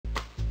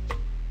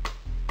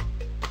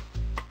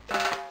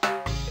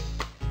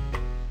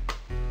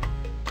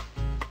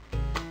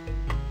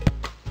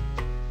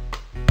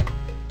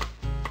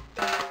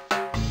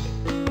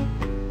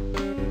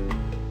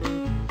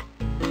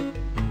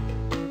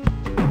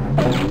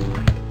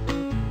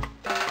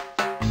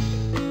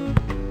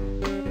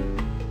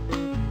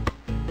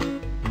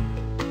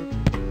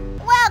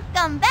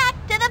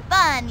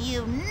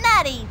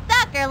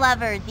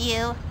lovers,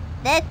 you.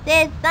 This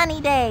is Sunny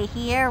Day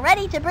here,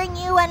 ready to bring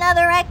you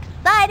another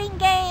exciting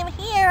game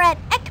here at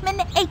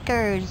Ekman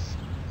Acres.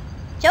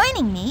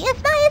 Joining me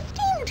is my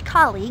esteemed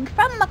colleague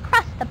from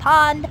across the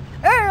pond,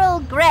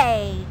 Earl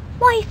Grey.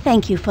 Why,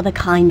 thank you for the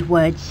kind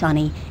words,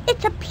 Sonny.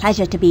 It's a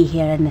pleasure to be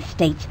here in the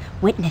States,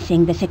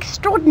 witnessing this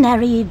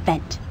extraordinary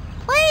event.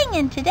 Playing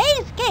in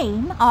today's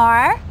game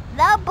are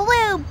the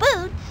Blue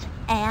Boots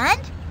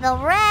and the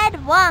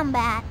Red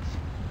Wombats.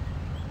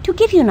 To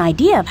give you an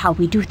idea of how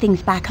we do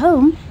things back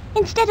home,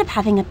 instead of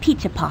having a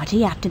pizza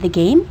party after the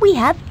game, we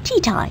have tea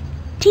time.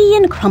 Tea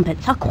and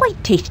crumpets are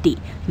quite tasty.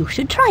 You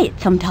should try it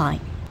sometime.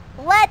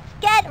 Let's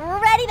get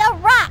ready to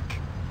rock!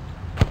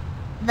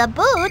 The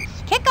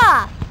Boots kick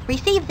off.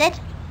 Receives it.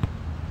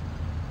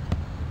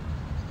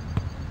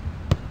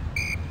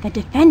 The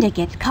defender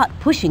gets caught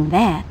pushing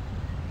there.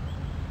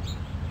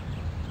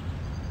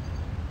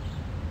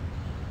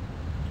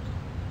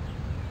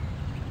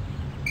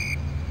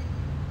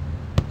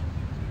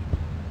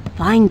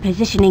 Fine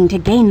positioning to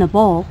gain the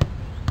ball.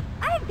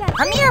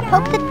 Amir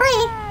pokes it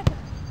free.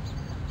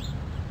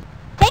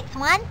 Takes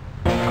one.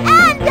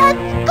 And a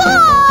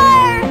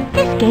score!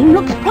 This game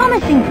looks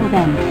promising for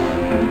them.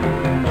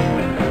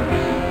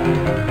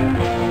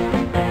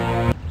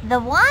 The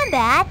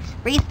Wombats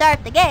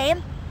restart the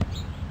game.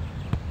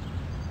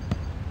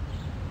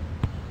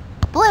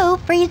 Blue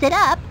frees it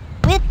up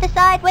with the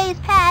sideways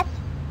pass.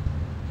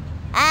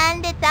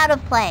 And it's out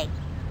of play.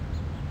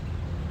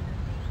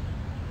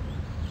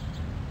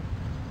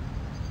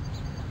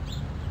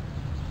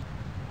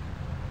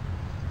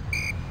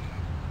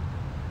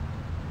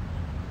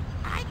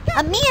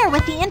 Amir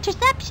with the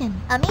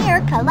interception.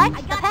 Amir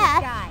collects the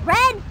pass.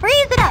 Red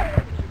frees it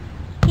up.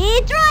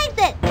 He drives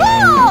it.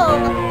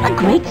 Goal! A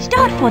great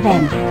start for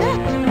them.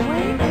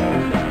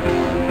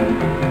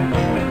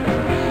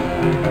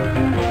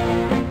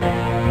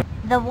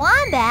 The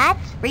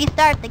Wombats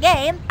restart the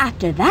game.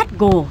 After that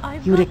goal,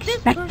 you'd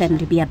expect them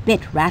to be a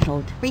bit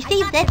rattled.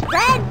 Receives it.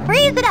 Red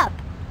frees it up.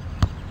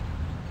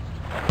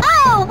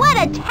 Oh, what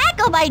a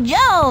tackle by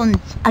Jones!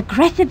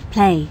 Aggressive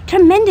play.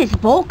 Tremendous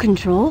ball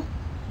control.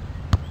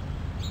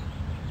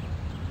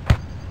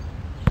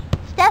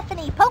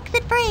 Stephanie pokes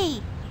it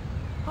free.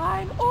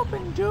 I'm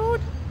open, dude.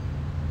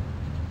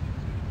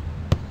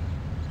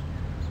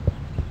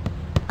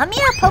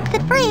 Amir pokes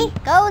it free.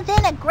 Goes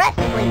in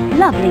aggressively.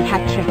 Lovely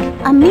hat trick.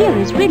 Amir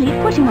is really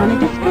putting on a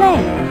display.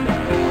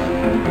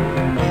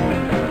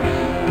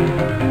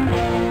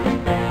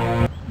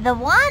 The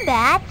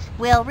Wombats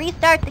will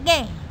restart the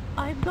game.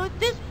 I've got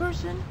this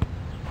person.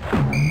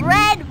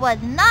 Red was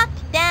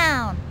knocked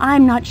down.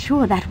 I'm not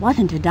sure that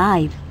wasn't a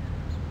dive.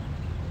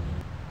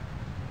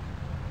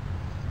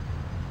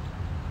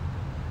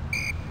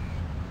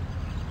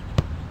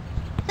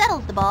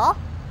 Settles the ball.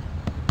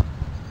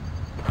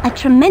 A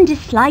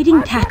tremendous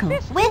sliding tackle.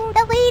 With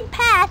the lead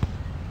pass.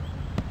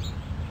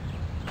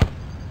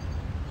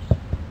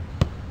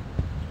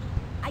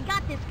 I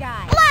got this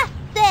guy.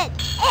 Blasts it.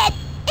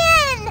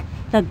 It's in.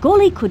 The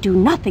goalie could do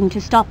nothing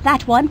to stop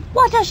that one.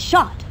 What a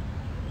shot!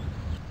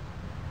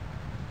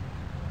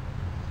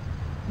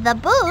 The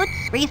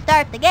Boots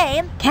restart the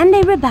game. Can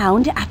they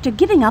rebound after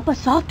giving up a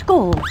soft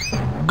goal?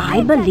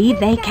 I believe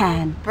they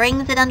can.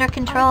 Brings it under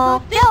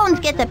control. Jones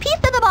gets a piece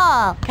of the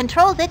ball.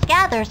 Controls it,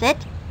 gathers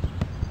it.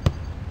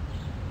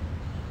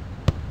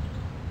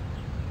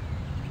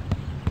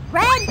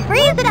 Red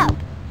frees it up.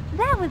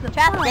 That was a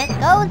Traps it,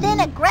 goes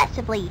in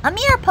aggressively.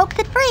 Amir pokes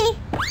it free.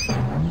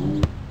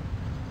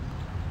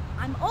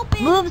 I'm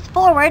open. Moves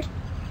forward.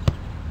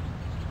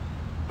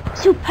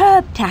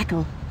 Superb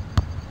tackle.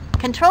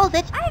 Controls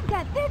it. I've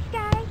got this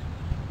guy.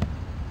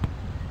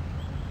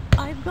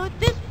 I've got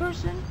this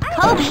person.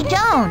 Coach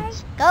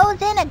Jones goes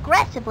in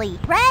aggressively.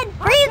 Red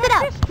frees it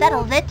up.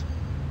 Settles it.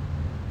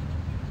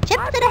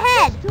 Chips it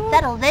ahead.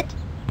 Settles it.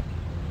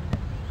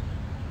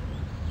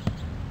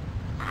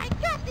 I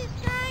got this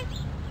guy.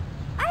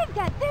 I've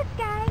got this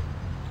guy.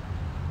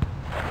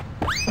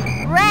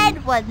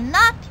 Red was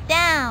knocked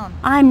down.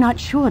 I'm not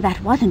sure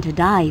that wasn't a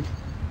dive.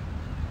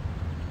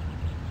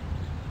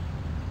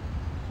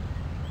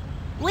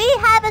 We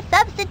have a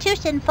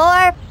substitution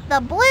for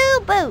the Blue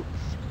Boots.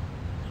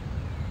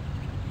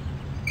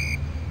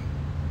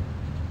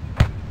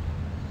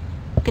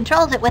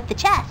 Controls it with the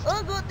chest.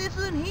 I got this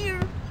in here.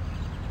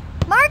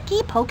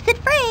 Markey pokes it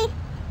free.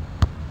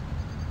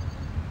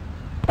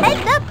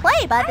 Heads up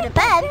play by the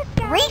defense.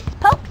 Reese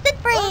pokes it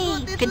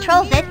free.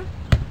 Controls it.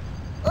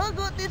 I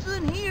got this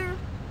in here.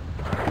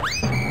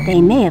 They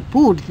may have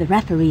fooled the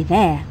referee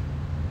there.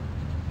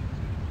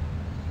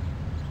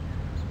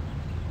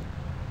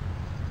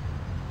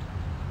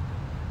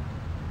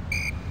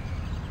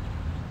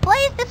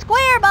 Plays the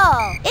square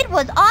ball. It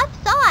was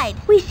offside.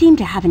 We seem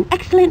to have an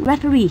excellent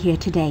referee here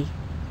today.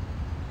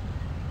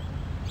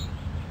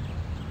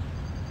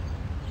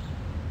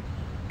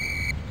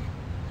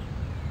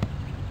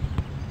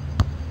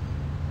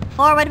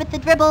 Forward with the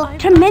dribble.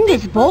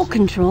 Tremendous ball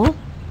control.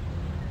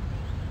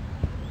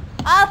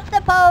 Off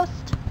the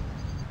post.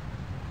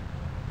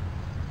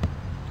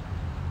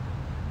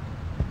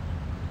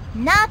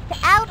 Knocked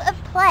out of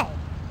play.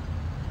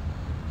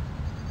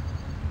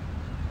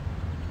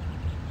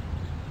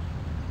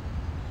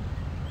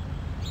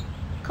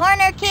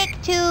 Corner kick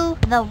to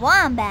the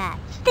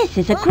Wombats. This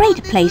is a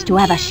great place to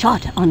have a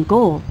shot on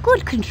goal.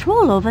 Good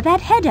control over that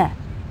header.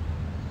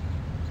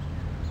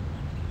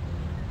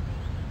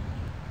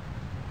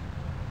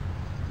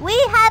 We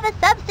have a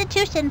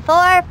substitution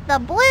for the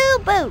Blue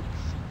Boots.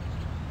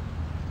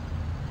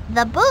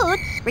 The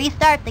Boots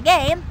restart the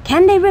game.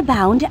 Can they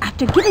rebound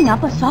after giving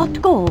up a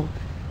soft goal?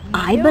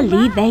 I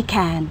believe they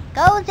can.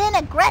 Goes in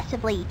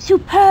aggressively.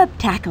 Superb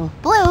tackle.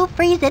 Blue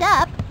frees it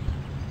up.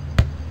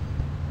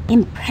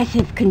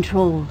 Impressive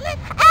control.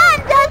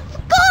 And a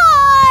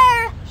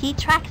score! He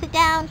tracks it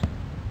down.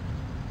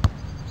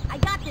 I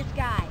got this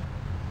guy.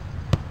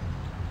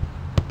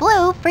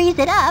 Blue frees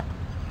it up.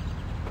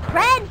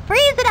 Red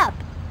frees it up.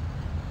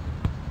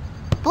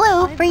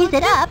 Blue frees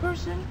it up.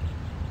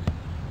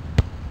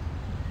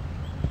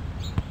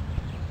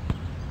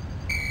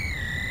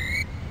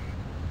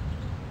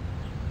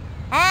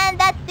 And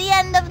that's the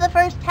end of the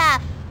first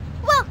half.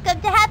 Welcome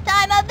to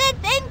halftime of this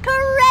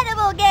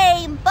incredible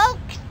game,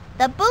 folks.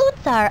 The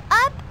Boots are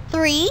up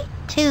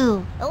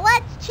 3-2.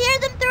 Let's cheer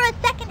them through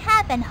a second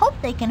half and hope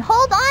they can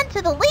hold on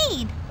to the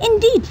lead.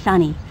 Indeed,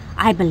 Sonny.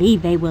 I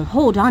believe they will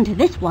hold on to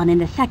this one in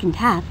the second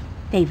half.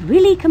 They've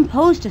really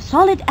composed a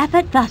solid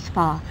effort thus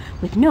far,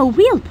 with no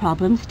real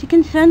problems to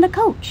concern the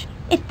coach.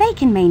 If they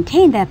can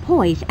maintain their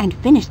poise and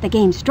finish the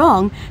game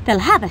strong, they'll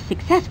have a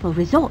successful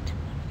result.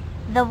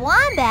 The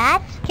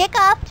Wombats kick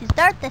off to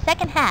start the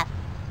second half.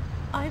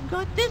 I've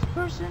got this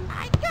person.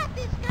 I got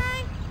this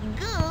guy.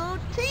 Go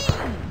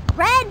team.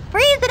 Red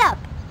frees it up.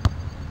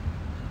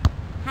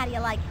 How do you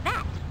like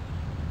that?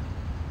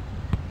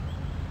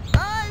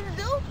 Eyes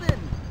open.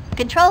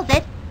 Controls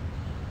it.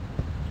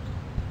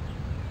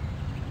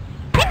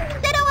 Kicks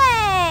it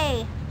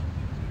away.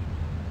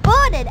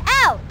 Booted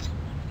out.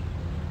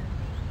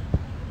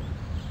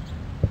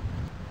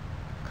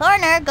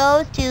 Corner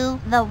goes to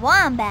the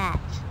Wombats.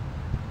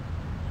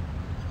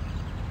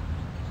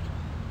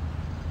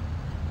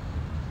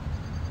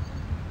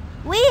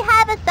 We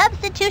have a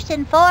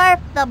substitution for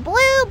the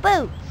Blue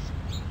Boots.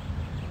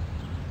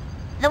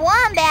 The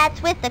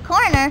Wombats with the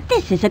corner.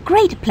 This is a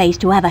great place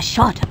to have a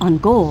shot on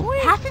goal.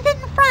 Passes it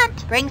in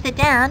front. Brings it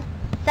down.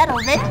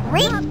 Settles it.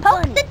 Reese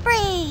pokes it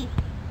free.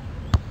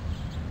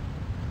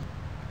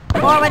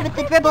 Forward with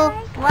the dribble.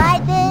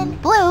 Slides in.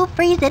 Blue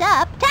frees it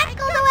up.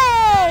 Tackles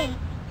away.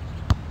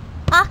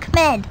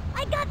 Ahmed.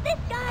 I got this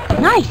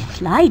guy. Nice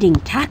sliding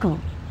tackle.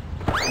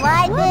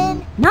 Slides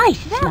in. Nice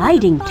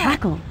sliding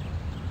tackle.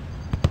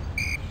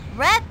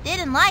 Ref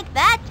didn't like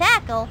that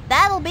tackle.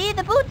 That'll be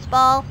the Boots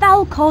ball.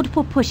 Foul called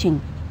for pushing.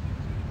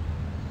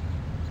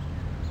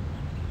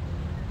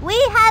 We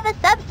have a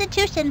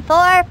substitution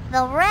for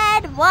the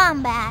Red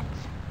Wombats.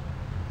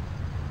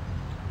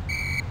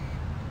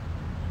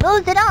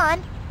 Moves it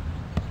on.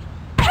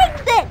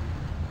 Takes it!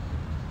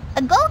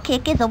 A goal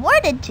kick is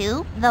awarded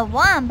to the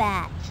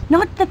Wombats.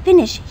 Not the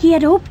finish he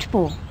had hoped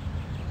for.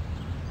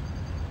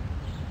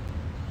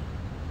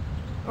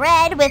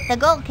 Red with the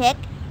goal kick.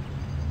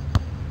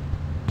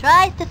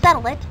 Tries to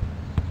settle it.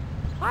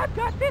 I've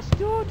got this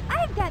dude.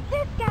 I've got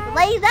this guy.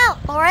 Lays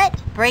out for it.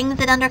 Brings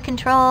it under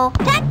control.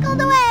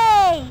 Tackled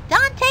away.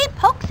 Dante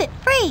pokes it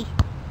free.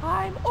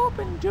 I'm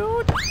open,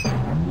 dude.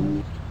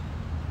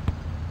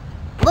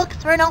 Looks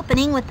for an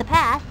opening with the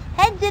pass.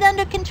 Heads it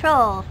under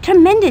control.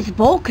 Tremendous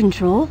ball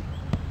control.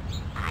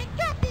 I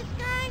got this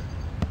guy.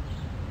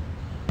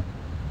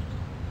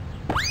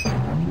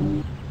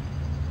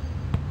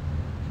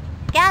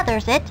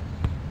 Gathers it.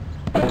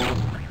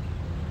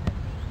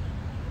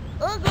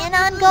 In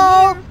on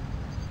goal.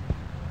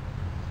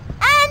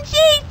 And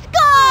she scores!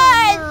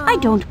 I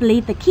don't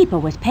believe the keeper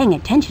was paying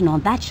attention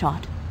on that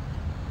shot.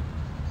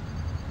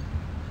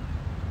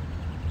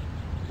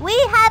 We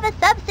have a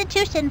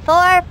substitution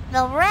for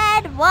the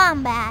Red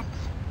Wombats.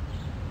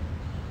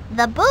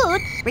 The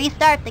Boots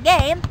restart the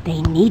game.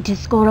 They need to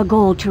score a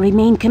goal to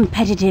remain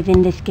competitive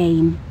in this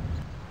game.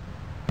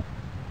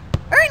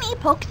 Ernie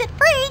pokes it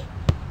free.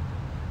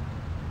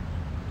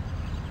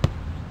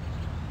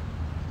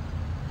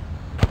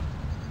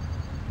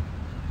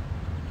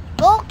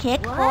 Goal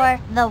kick for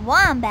the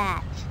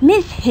Wombats.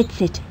 Miss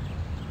hits it.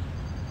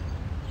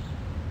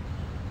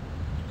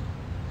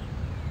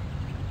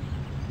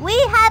 We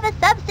have a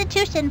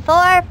substitution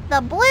for the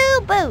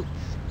Blue Boots.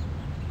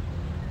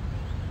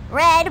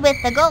 Red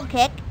with the goal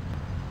kick.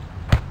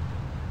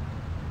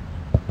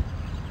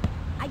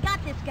 I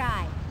got this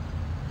guy.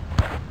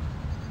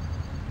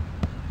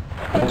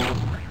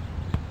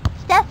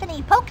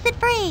 Stephanie pokes it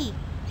free.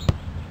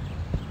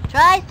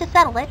 Tries to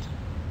settle it.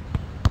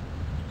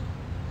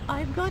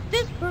 I've got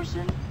this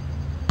person.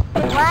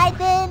 Slides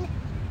in.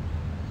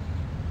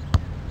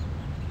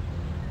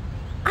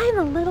 I'm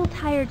a little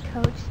tired,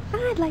 Coach.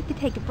 I'd like to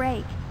take a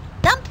break.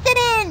 Dumps it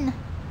in.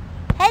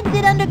 Heads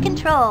it under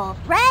control.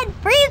 Red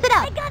frees it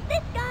up. I got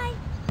this guy.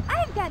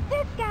 I've got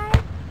this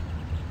guy.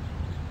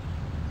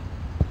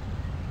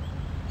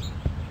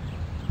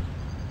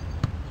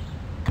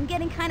 I'm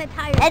getting kind of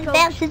tired, Coach.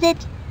 Advances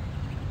it.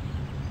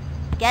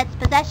 Gets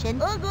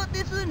possession. I got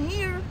this in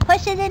here.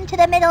 Pushes into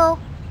the middle.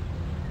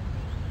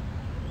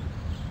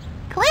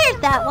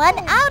 Clears that one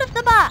out of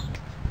the box.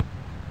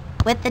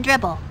 With the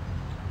dribble.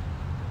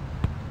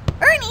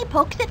 Ernie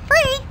pokes it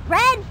free.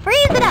 Red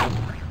frees it up.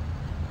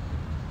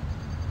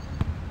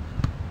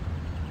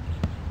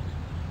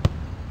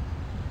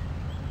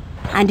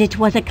 And it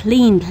was a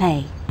clean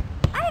play.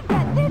 I've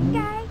got this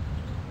guy.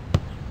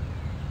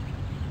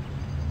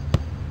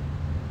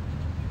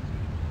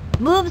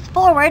 Moves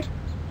forward.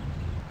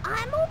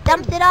 I'm open.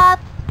 Dumps it off.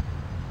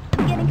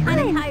 I'm getting kind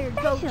of I'm tired,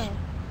 special. Coach.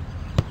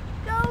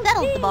 Go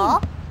Settles the team.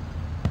 ball.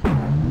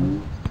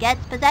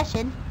 Gets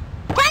possession.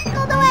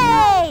 Tackled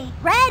away!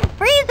 Red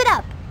frees it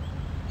up.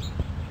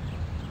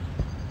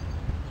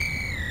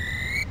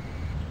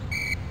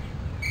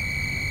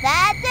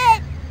 That's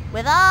it!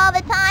 With all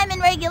the time in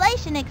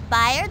regulation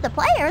expired, the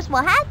players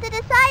will have to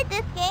decide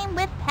this game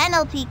with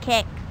penalty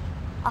kicks.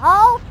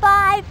 All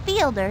 5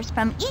 fielders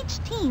from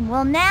each team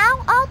will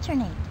now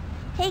alternate,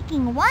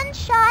 taking 1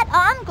 shot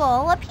on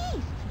goal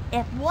apiece.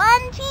 If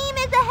one team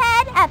is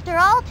ahead after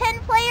all 10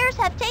 players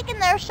have taken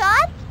their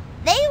shots,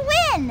 they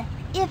win.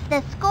 If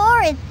the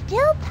score is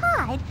still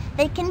tied,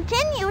 they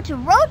continue to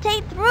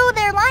rotate through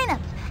their lineups,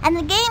 and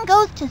the game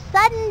goes to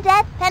sudden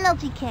death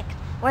penalty kicks,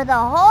 where the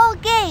whole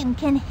game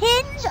can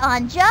hinge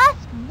on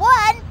just 1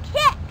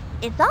 kick.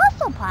 It's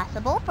also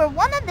possible for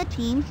one of the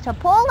teams to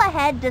pull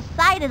ahead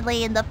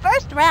decidedly in the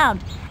first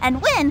round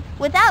and win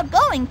without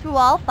going through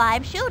all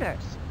 5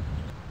 shooters.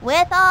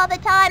 With all the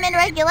time in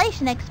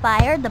regulation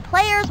expired, the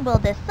players will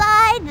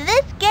decide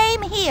this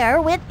game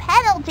here with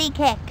penalty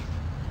kicks.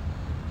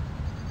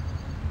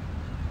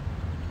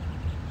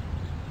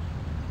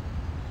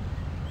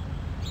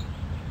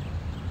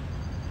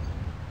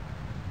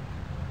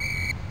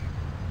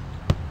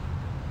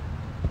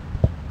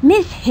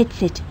 Miss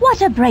hits it.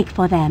 What a break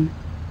for them.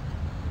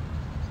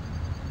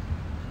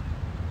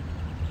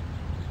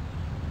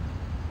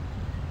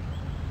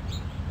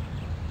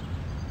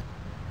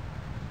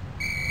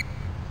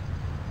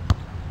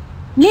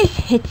 Miss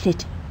hits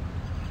it.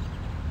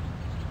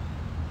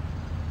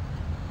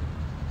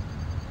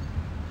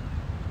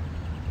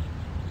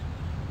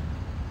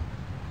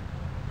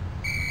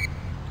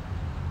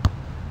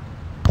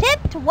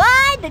 Tipped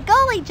wide, the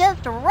goalie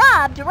just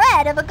robbed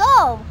Red of a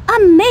goal.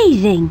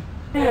 Amazing.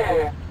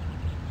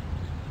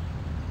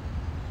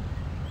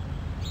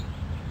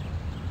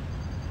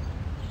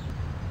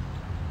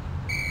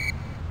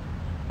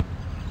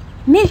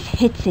 Miss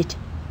hits it.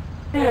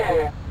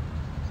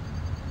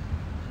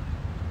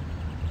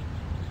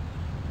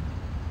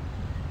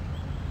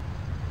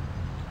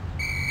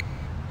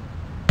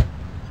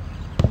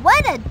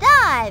 What a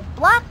dive!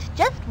 Blocked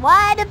just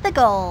wide of the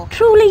goal.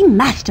 Truly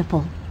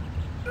masterful.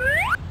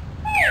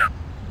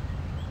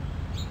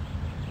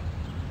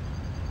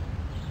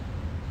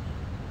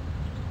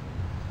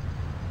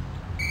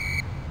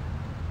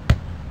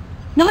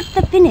 Not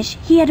the finish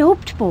he had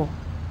hoped for.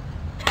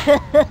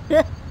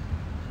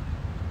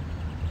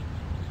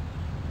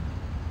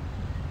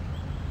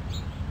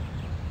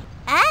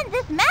 And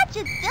this match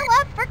is still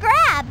up for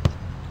grabs.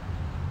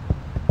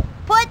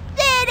 Puts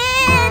it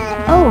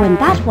in! Oh, and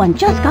that one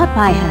just got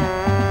by her.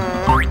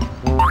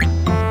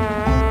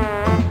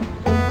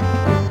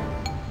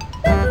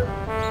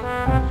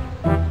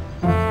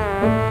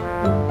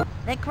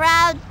 The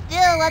crowd's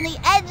still on the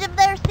edge of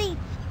their seats.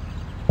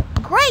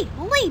 Great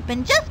leap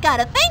and just got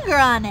a finger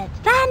on it.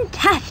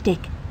 Fantastic.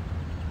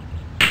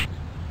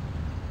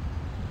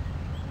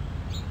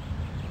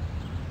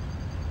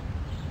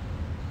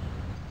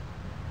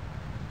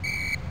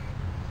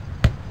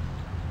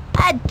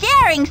 A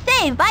daring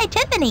save by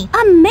Tiffany.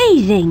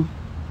 Amazing.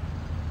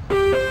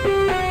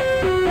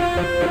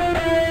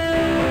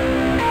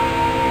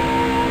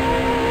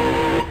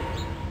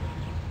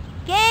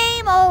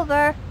 Game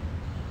over.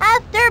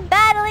 After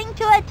battling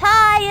to a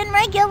tie in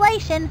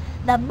regulation,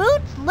 the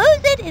Boots lose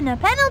it in a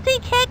penalty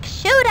kick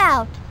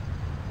shootout.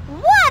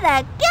 What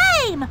a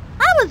game!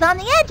 I was on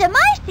the edge of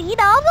my seat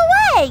all the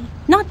way.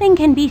 Nothing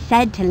can be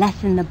said to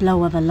lessen the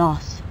blow of a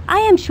loss. I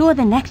am sure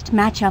the next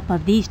matchup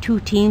of these 2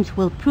 teams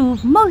will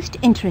prove most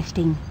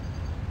interesting.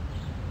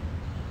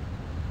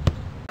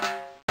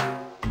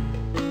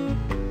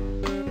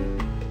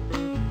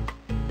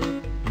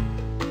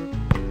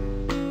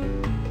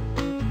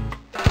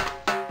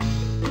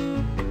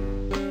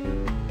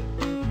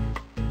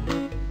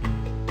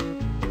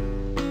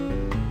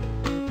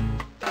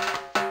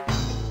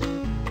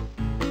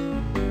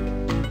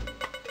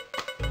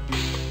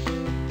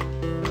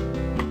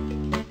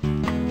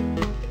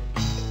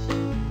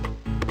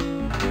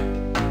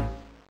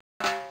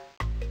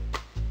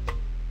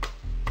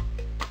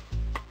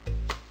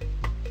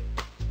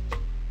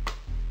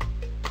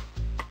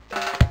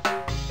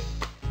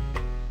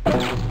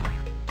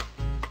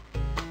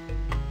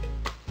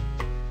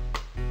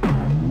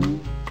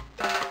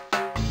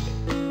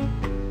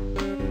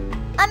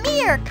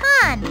 Amir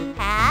Khan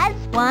has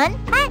 1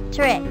 hat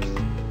trick.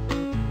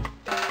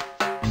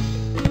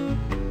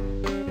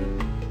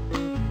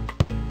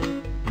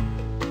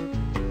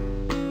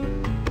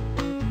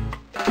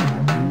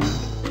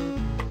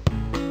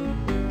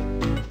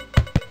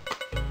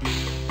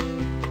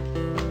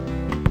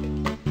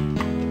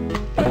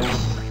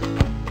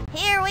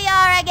 Here we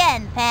are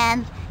again,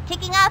 fans,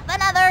 kicking off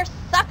another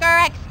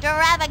soccer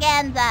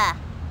extravaganza.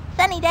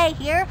 Sunny Day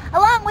here,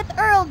 along with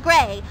Earl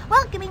Grey,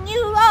 welcoming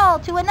you all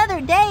to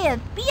another day of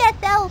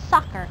BSL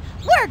soccer.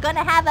 We're going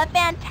to have a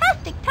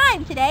fantastic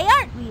time today,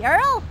 aren't we,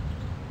 Earl?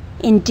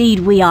 Indeed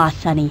we are,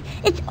 Sonny.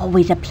 It's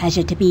always a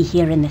pleasure to be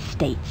here in the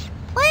States.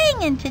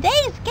 Playing in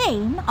today's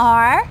game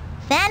are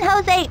San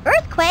Jose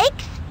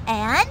Earthquakes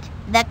and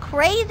the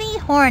Crazy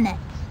Hornets.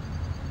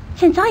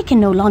 Since I can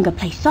no longer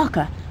play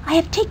soccer, I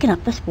have taken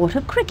up the sport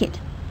of cricket.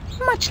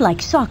 Much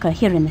like soccer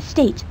here in the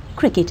States,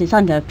 cricket is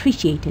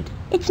underappreciated.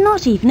 It's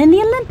not even in the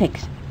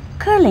Olympics.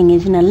 Curling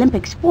is an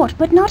Olympic sport,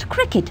 but not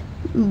cricket.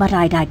 But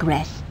I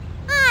digress.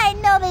 I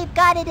know they've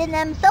got it in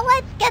them, so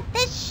let's get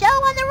this show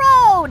on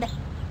the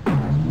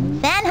road.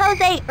 San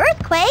Jose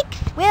Earthquakes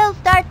will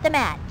start the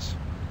match.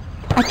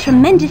 A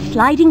tremendous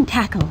sliding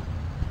tackle.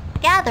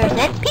 Gathers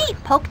it,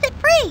 Pete pokes it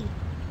free.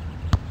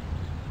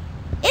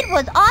 It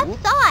was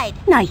offside.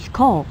 Nice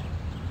call.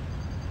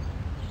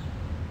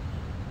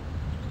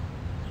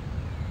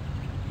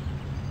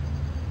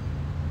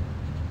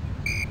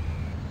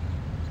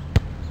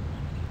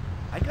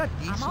 I got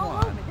this I'm all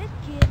one. over this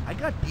kid. I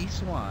got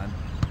this one.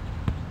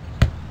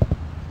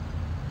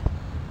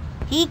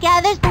 He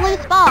gathers the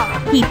loose ball.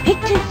 He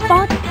picked his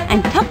spot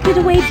and tucked it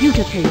away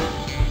beautifully.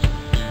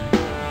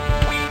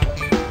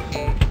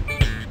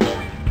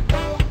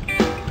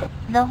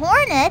 The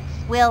Hornets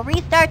will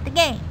restart the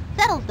game.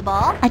 Settles the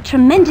ball. A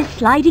tremendous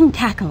sliding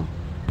tackle.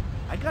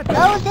 I got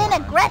Goes this in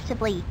one.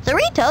 aggressively.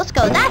 Cerritos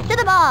goes after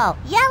the ball.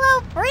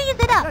 Yellow frees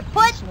it up. Got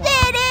Puts this one.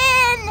 it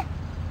in.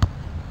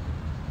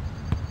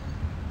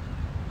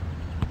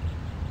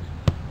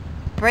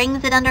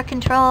 Brings it under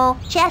control.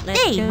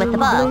 Chastain with the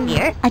ball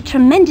here. A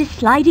tremendous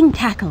sliding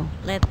tackle.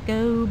 Let's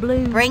go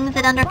blue. Brings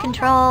it under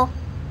control.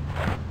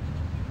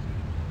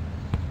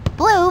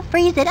 Blue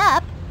frees it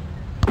up.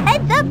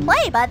 Heads up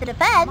play by the I'm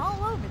defense.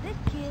 all over this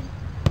kid.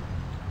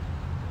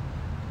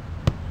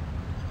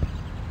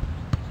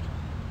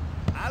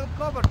 I'll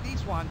cover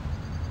this one.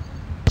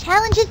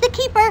 Challenges the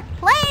keeper.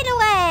 Played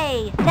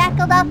away.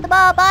 Tackled off the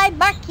ball by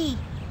Markey.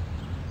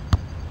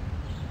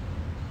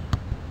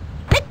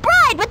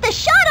 McBride with the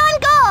shot on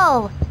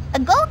goal. A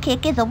goal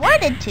kick is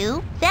awarded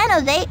to San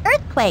Jose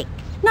Earthquakes.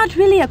 Not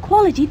really a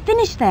quality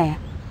finish there.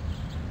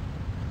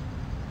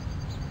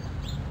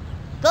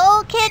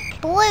 Goal kick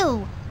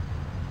blue.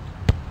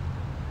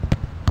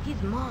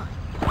 He's mine.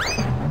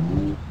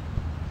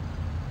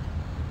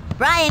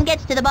 Brian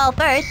gets to the ball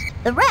first.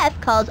 The ref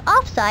calls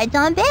offsides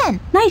on Ben.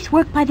 Nice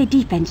work by the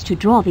defense to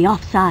draw the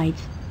offsides.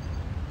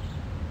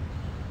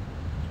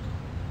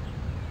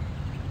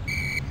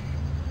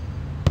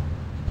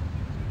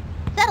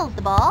 Settles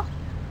the ball.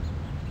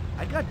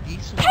 I got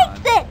this Takes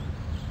one. it.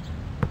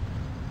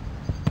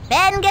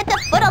 Ben gets a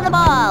foot on the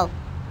ball.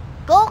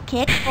 Goal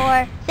kick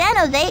for San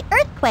Jose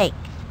Earthquakes.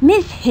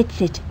 Miss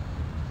hits it.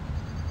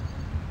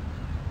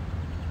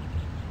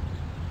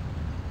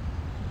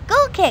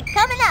 Goal kick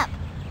coming up.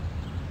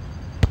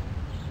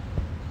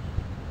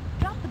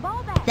 Drop the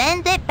ball back.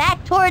 Sends it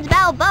back towards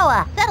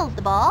Balboa. Settles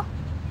the ball.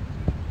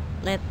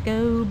 Let's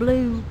go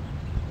blue.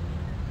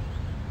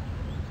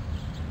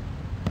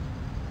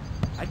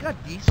 I got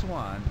this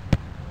one.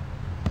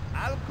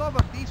 I'll cover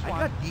this one.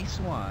 I got this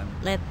one.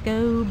 Let's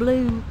go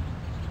blue.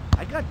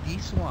 I got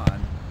this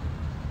one.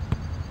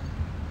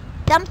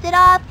 Dumps it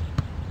off.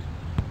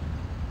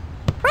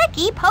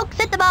 Ricky pokes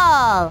at the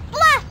ball.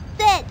 Blasts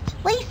it.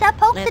 Lisa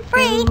pokes Let's it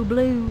free. go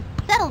blue.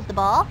 Settles the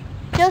ball.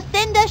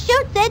 Jocinda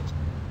shoots it.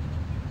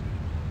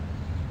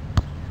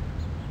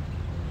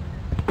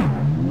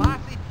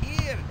 Pass it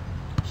here.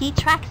 He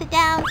tracks it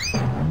down.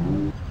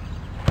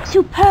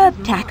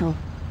 Superb tackle.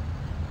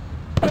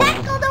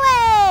 Tackled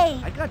away.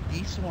 I got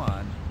this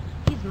one.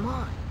 He's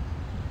mine.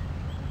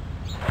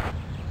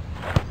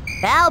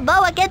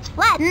 Balboa gets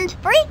flattened.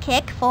 Free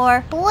kick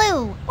for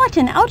blue. What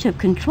an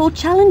out-of-control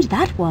challenge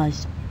that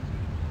was.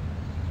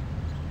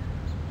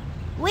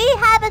 We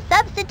have a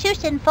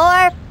substitution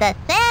for the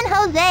San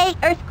Jose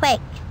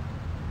Earthquakes.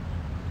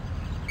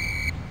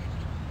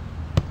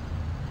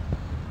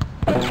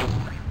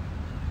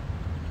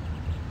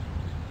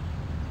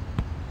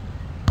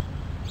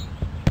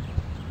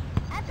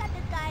 I've got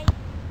this guy.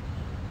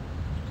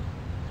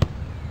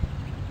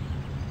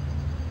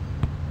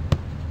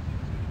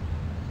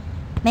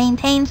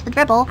 Maintains the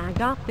dribble. I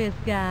got this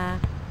guy.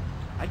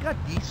 I got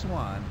this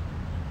one.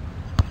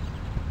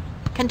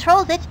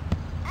 Controls it.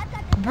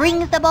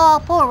 Brings the ball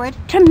forward.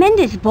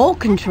 Tremendous ball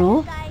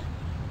control.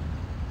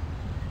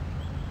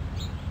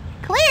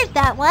 Clears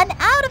that one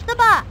out of the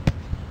box.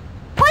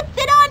 Puts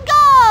it on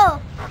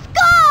goal.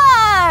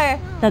 Score!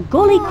 The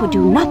goalie could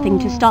do nothing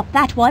to stop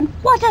that one.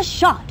 What a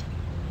shot!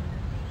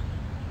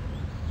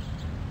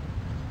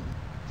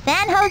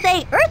 San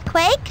Jose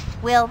Earthquakes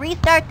will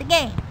restart the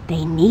game.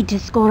 They need to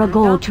score a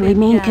goal to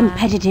remain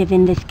competitive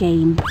in this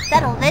game.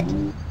 Settles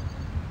it.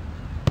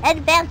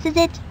 Advances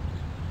it.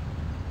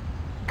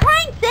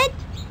 Cranks it.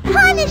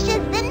 Punishes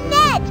the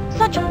net.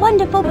 Such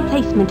wonderful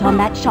placement on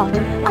that shot.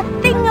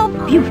 A thing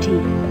of beauty.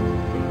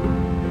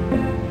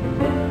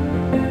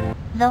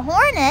 The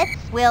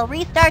Hornets will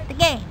restart the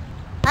game.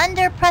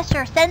 Under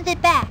pressure sends it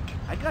back.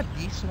 I got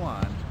this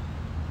one.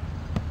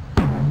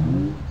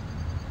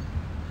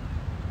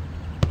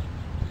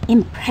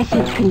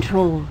 Impressive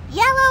control.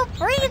 Yellow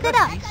frees I it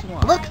got this up.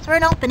 one. Looks for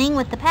an opening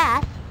with the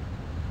pass.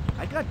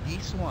 I got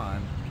this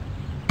one.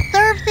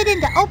 Serves it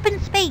into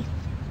open space.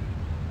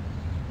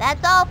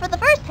 That's all for the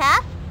first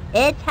half.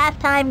 It's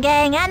halftime,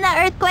 gang, and the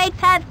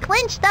Earthquakes have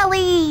clinched the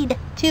lead.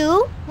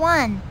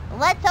 2-1.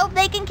 Let's hope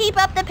they can keep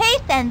up the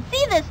pace and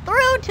see this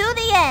through to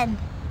the end.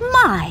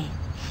 My,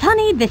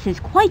 Sonny, this is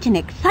quite an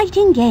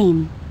exciting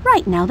game.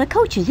 Right now the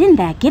coach is in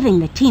there giving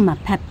the team a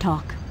pep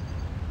talk.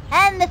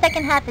 And the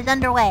second half is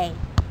underway.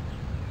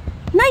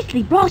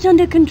 Nicely brought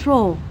under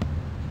control.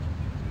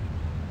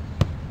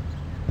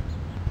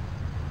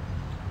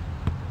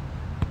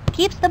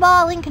 Keeps the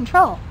ball in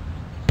control.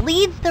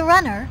 Leads the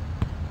runner.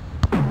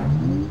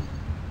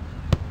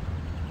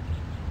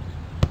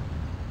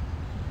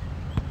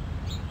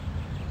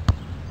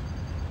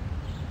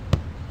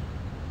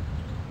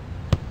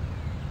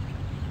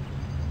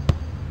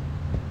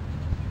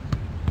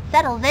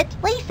 Settles it.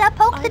 Lisa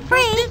pokes it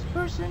free. This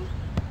person.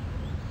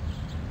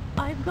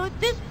 I've got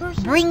this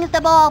person. Brings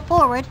the ball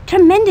forward.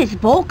 Tremendous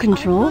ball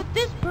control. I've got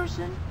this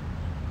person.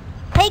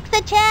 Takes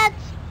a chance.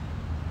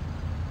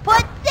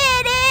 Puts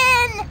it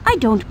in. I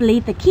don't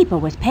believe the keeper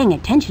was paying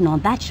attention on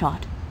that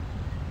shot.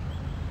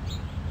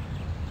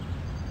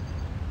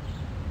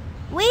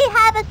 We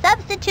have a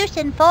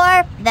substitution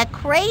for the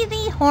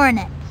Crazy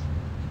Hornets.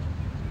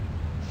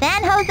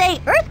 San Jose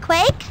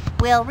Earthquakes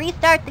will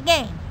restart the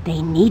game.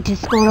 They need to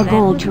score a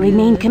goal to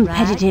remain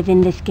competitive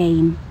in this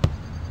game.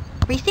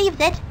 Receives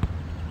it.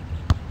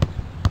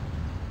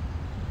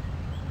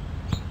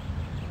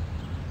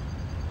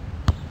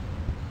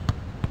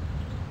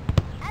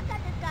 I've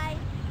got this guy.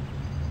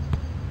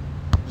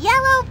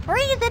 Yellow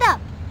frees it up.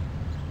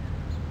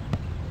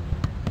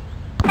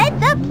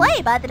 Heads up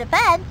play by the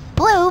defense.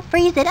 Blue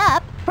frees it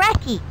up.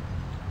 Cracky.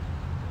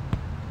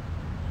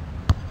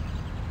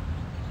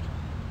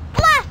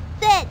 Blasts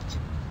it.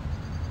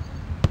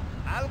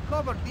 I'll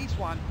cover this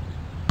one.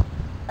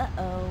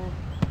 Uh-oh.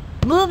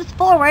 Moves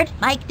forward.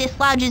 Mike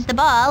dislodges the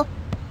ball.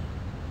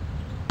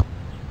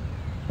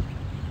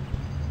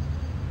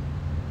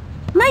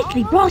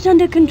 Nicely brought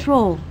under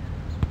control.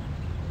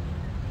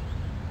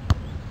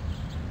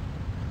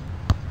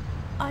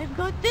 I've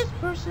got this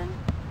person.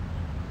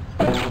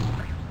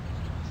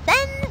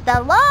 Sends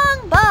the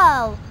long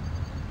ball.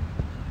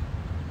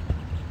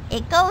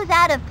 It goes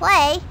out of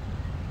play.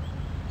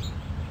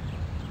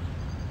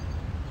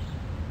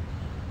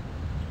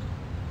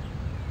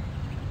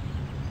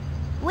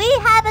 We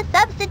have a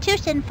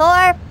substitution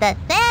for the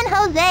San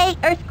Jose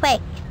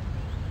Earthquakes.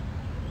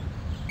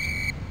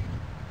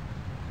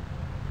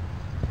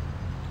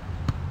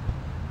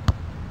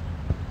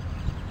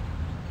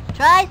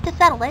 Tries to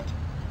settle it.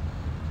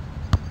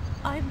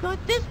 I've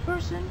got this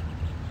person.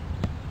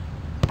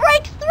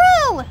 Breaks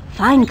through!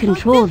 Fine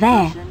control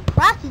there.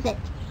 Crosses it.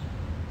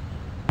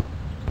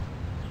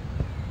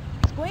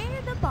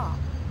 Square the ball.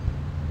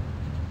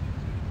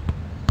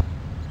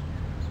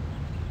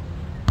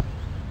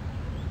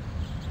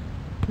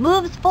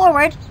 Moves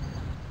forward.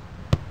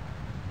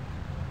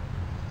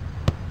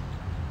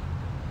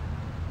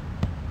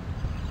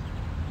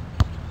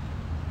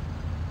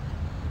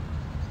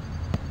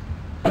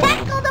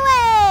 Tackled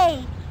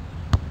away!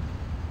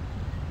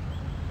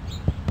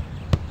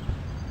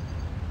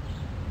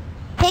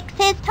 Picks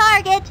his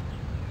target.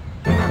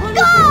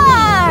 Score!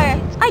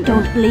 I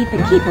don't believe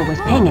the keeper was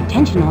paying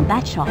attention on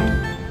that shot.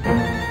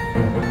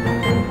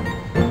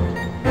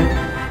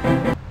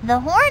 The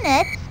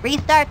Hornets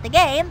restart the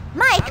game.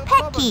 Mike I'll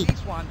cover Petke.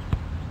 this one.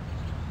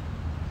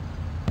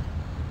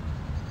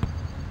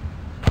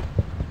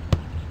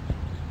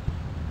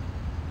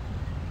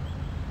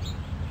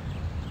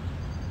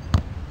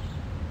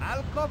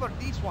 I'll cover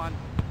this one.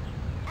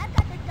 I've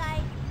got this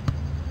guy.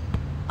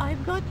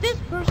 I've got this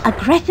person.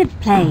 Aggressive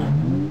play.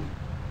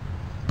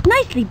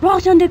 Nicely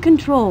brought under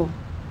control.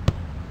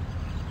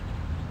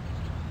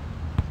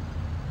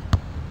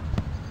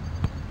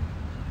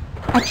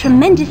 A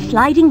tremendous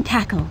sliding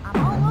tackle.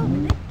 I'm all over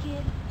this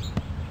kid.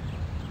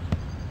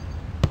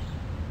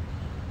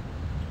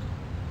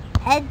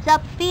 Heads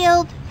up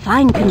field.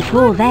 Fine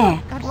control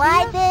there.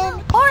 Slides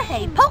in.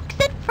 Jorge pokes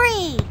it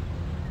free.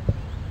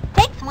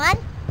 Takes one.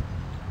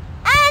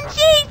 And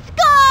she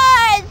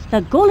scores!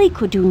 The goalie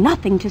could do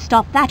nothing to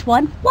stop that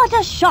one. What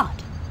a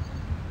shot!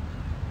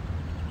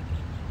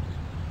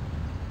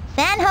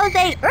 San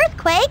Jose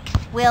Earthquakes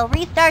will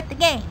restart the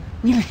game.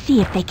 We'll see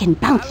if they can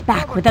bounce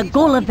back with a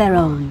goal of their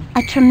own.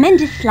 A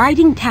tremendous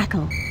sliding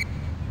tackle.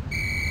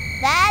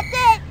 That's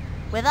it.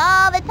 With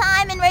all the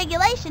time in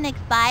regulation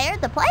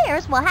expired, the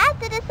players will have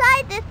to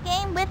decide this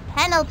game with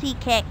penalty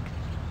kicks.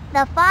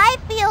 The 5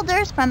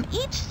 fielders from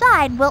each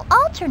side will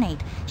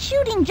alternate,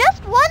 shooting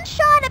just one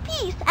shot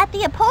apiece at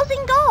the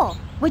opposing goal.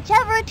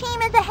 Whichever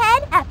team is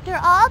ahead after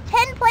all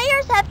 10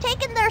 players have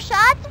taken their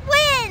shots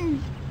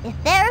wins. If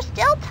they're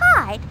still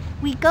tied,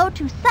 we go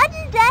to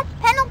sudden death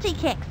penalty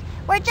kicks,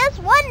 where just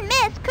one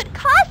miss could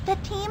cost the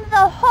team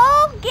the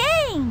whole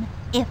game.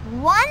 If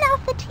one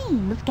of the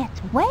teams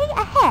gets way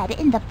ahead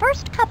in the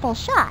first couple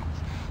shots,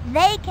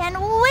 they can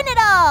win it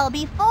all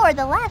before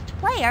the last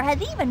player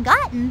has even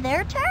gotten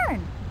their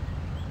turn.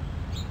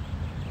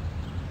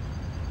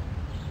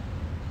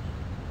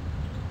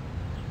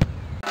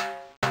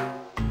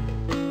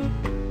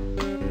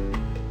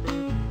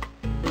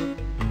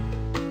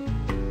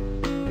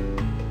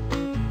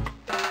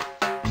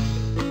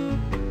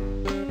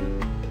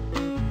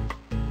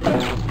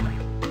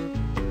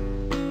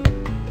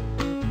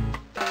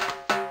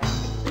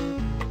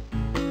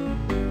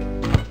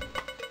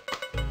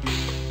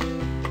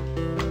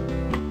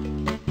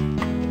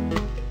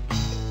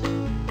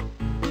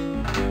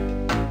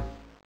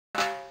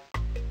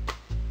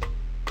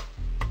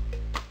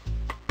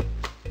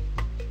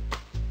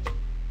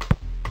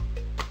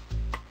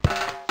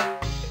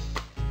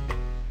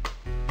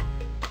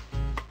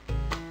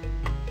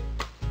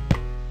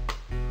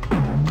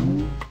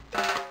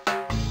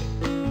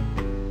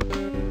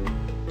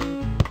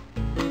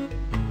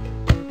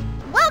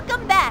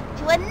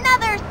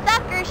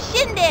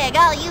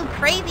 All you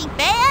crazy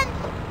fans!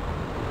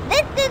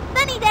 This is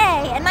Sunny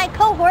Day and my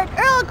cohort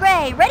Earl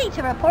Grey ready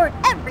to report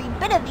every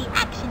bit of the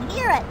action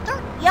here at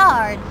Dirt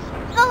Yards.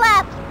 The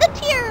laughs, the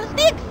tears,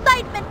 the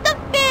excitement, the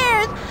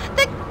fears,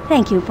 the...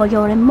 Thank you for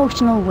your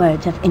emotional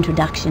words of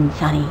introduction,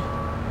 Sonny.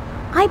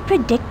 I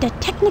predict a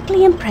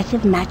technically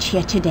impressive match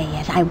here today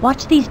as I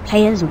watch these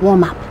players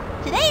warm up.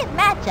 Today's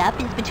matchup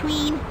is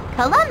between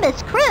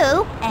Columbus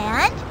Crew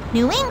and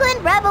New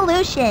England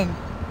Revolution.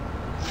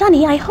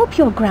 Sonny, I hope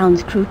your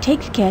grounds crew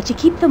takes care to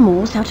keep the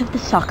moles out of the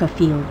soccer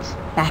fields.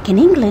 Back in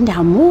England,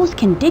 our moles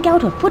can dig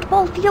out a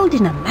football field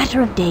in a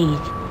matter of days.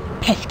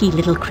 Pesky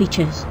little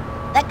creatures.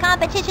 The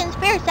competition's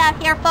fierce out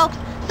here, folks,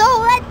 so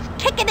let's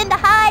kick it into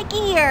high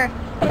gear.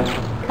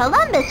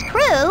 Columbus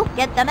Crew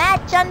get the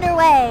match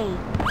underway.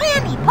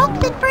 Sammy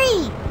pokes it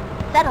free.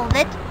 Settles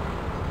it.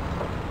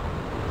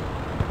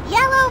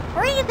 Yellow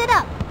frees it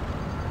up.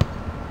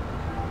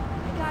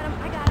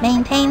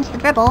 Maintains the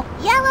dribble.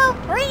 Yellow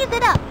frees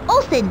it up.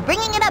 Olsen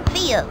bringing it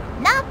upfield.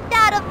 Knocked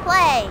out of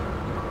play.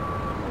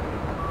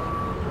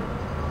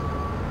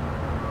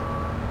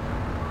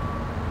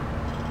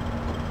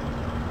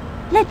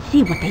 Let's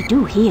see what they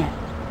do here.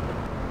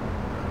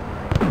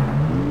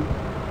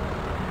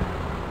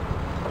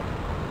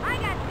 I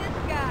got this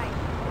guy.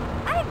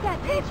 I've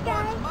got this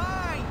guy.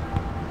 Mine.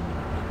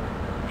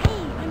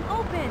 Hey, I'm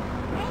open.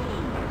 Hey.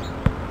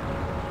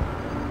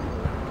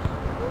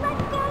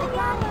 Let's go,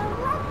 Yellow.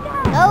 Let's go.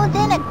 Goes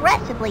in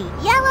aggressively.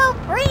 Yellow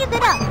frees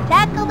it up.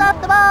 Tackled off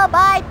the ball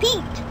by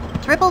Pete.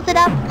 Dribbles it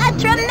up. A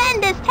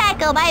tremendous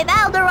tackle by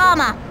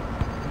Valderrama.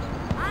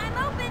 I'm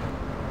open.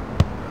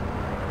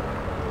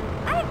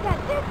 I've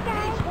got this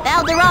guy.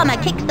 Valderrama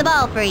kicks the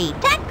ball free.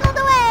 Tackled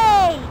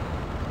away.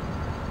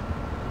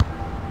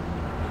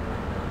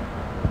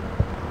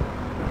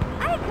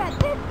 I've got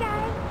this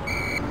guy.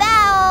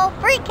 Foul.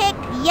 Free kick.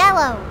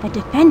 Yellow. The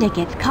defender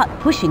gets caught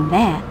pushing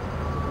there.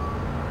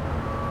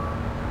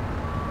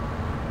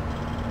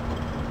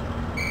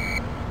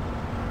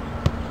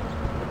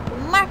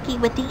 Markey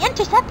with the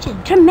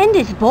interception.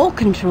 Tremendous ball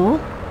control.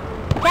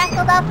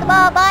 Tackled off the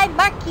ball by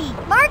Markey.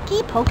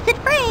 Markey pokes it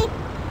free.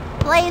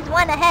 Plays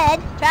one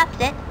ahead. Traps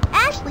it.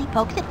 Ashley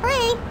pokes it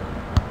free.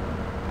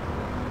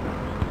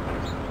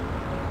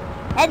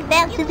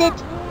 Advances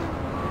it.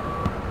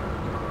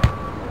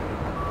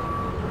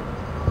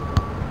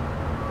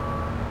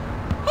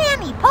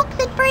 Hammy pokes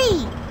it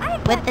free.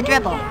 With the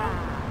dribble. Square.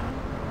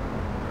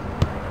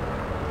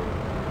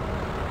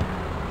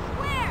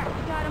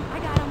 I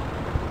got him.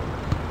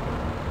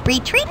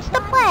 Retreats the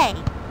play. I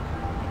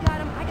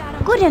got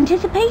him. Good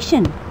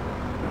anticipation.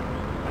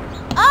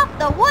 Off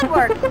the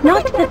woodwork.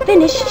 Not the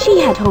finish she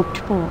had hoped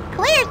for.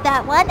 Clears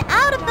that one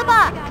out of the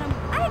box.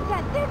 I've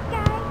got this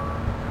guy.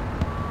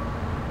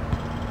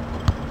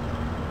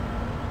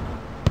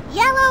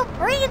 Yellow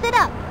frees it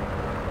up.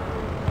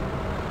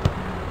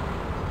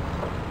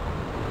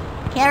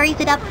 Carries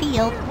it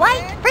upfield.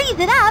 White frees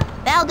it up.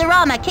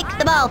 Valderrama kicks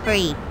the ball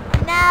free.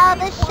 Now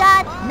the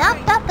shot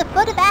knocked off the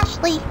foot of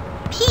Ashley.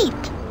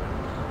 Pete.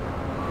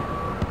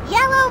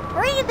 Yellow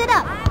frees it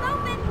up. I'm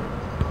open.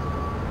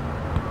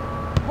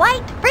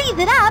 White frees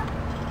it up.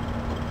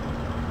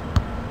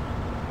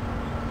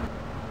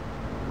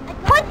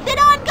 Puts it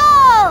on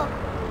goal.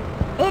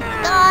 It's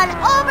gone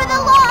over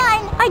the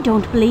line. I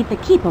don't believe the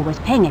keeper was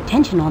paying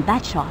attention on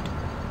that shot.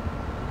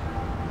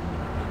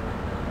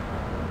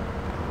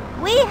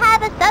 We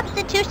have a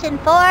substitution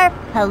for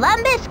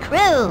Columbus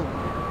Crew.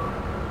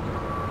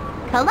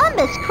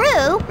 Columbus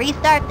Crew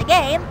restart the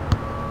game.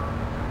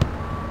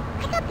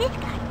 I got this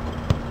guy.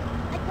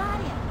 I got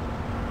him.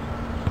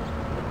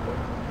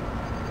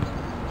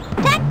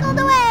 Tackled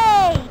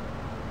away.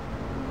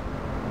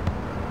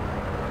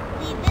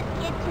 Leave this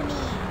kid to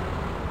me.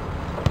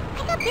 I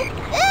got this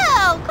guy.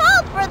 Ew,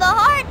 called for the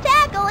hard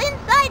tackle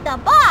inside the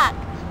box.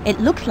 It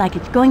looks like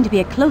it's going to be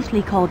a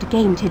closely called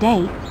game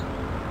today.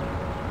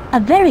 A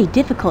very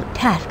difficult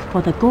task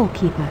for the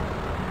goalkeeper.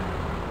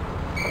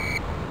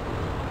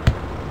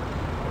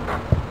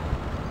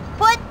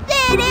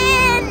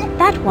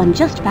 That one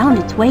just found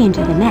its way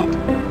into the net.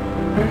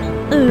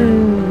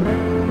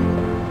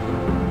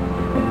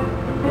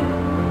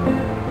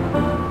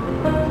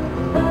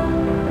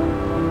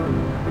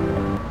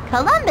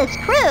 Columbus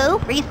Crew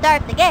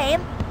restart the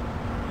game.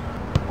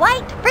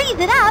 White frees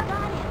it up.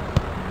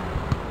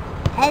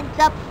 Heads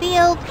up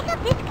field. I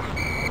got this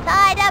guy.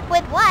 Tied up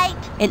with White.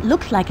 It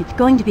looks like it's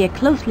going to be a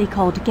closely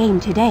called game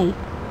today.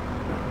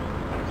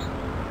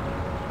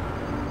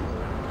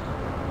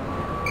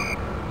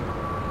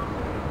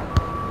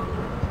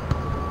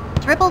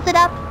 Dribbles it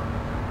up.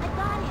 I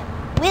got him.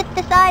 With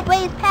the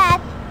sideways pass.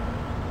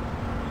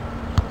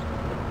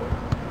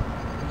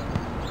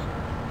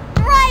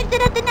 Drives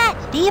it at the net.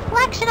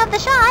 Deflection of the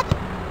shot.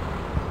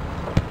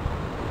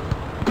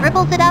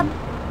 Dribbles it up.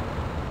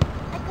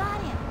 I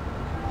got him.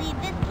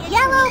 Leave this kid.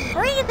 Yellow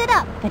frees it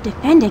up. The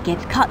defender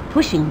gets caught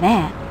pushing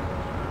there.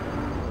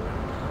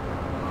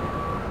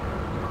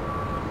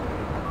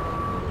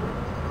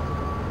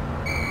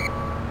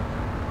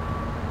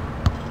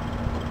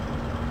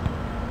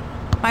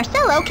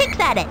 Marcelo kicks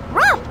at it.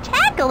 Rough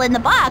tackle in the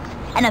box,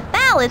 and a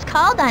foul is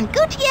called on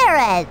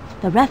Gutierrez.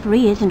 The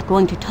referee isn't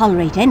going to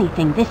tolerate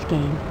anything this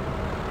game.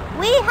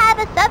 We have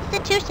a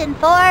substitution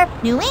for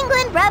New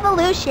England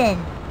Revolution.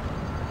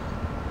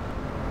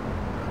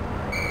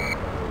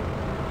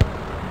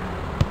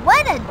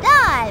 What a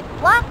dive!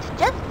 Blocked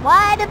just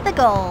wide of the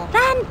goal.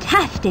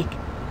 Fantastic!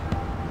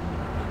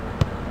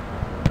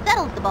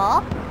 Settles the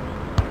ball.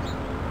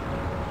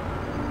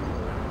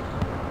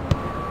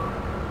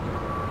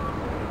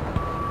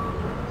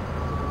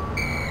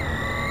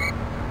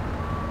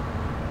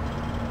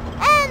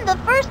 And the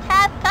first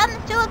half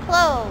comes to a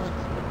close.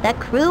 The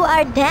Crew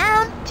are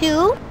down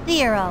 2-0.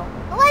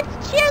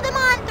 Let's cheer them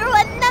on through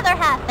another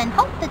half and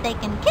hope that they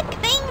can kick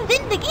things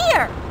into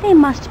gear. They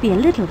must be a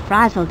little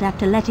frazzled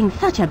after letting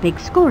such a big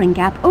scoring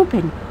gap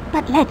open.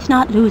 But let's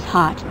not lose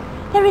heart.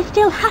 There is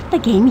still half the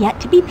game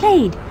yet to be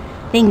played.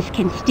 Things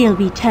can still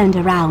be turned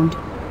around.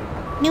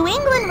 New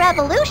England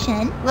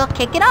Revolution will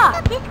kick it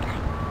off. This guy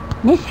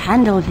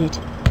Mishandles it.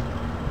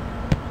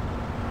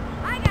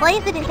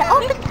 plays it into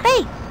open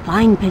space.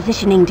 Fine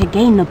positioning to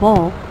gain the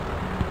ball.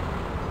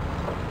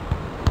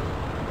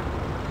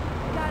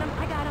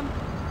 I got him.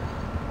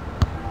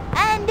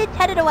 And it's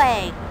headed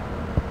away.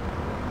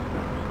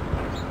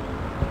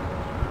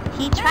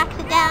 He tracks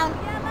it down.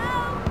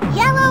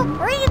 Yellow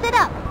frees it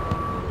up.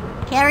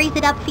 Carries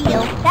it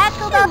upfield.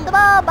 Tackled off the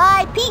ball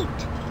by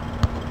Pete.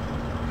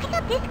 I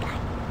got this guy.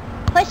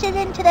 Pushes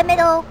into the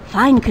middle.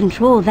 Fine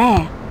control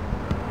there.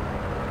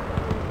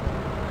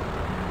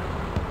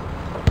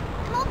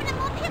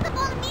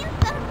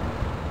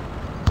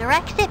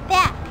 Directs it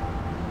back.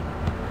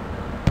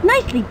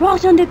 Nicely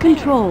brought under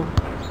control.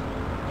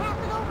 Pass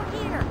it over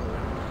here.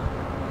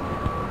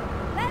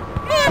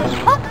 And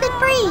pokes it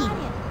free.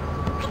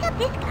 I got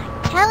this guy.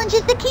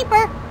 Challenges the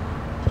keeper.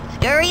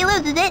 Scurry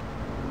loses it.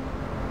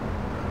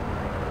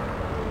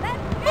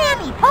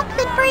 Sammy pokes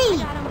it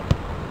free.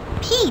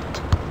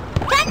 Pete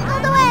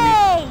tackled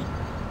away.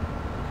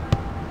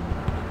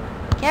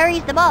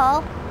 Carries the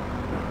ball.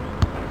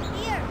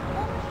 Here,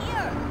 over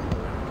here.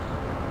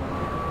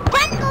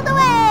 Tackled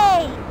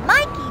away.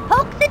 Mikey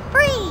pokes it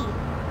free.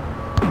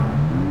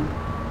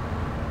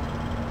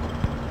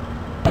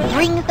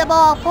 Brings the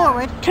ball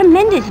forward.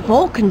 Tremendous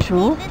ball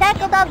control.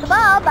 Tackled off the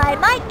ball by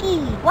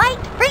Mikey.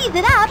 White frees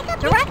it up.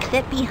 Directs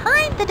it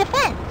behind the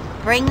defense.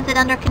 Brings it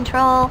under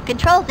control.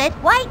 Controls it.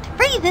 White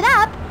frees it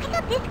up. I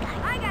got this guy.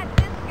 I got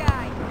this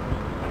guy.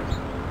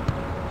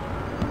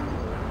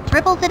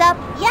 Dribbles it up.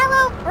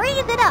 Yellow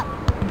frees it up.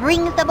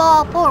 Brings the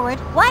ball forward.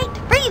 White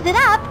frees it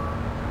up.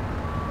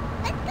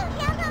 Let's go,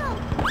 Yellow.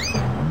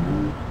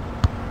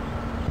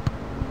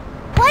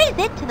 Plays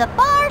it to the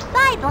far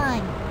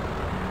sideline.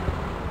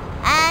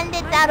 And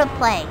it's out of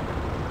play.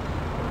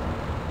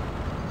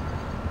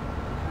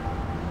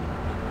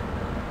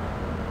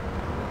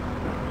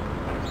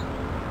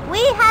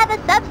 We have a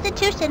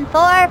substitution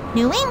for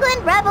New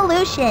England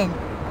Revolution.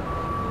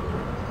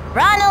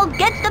 Ronald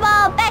gets the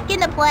ball back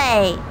into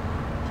play.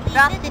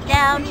 Drops it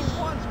down. This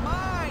one's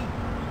mine.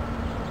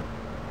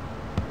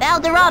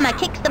 Valderrama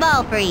kicks the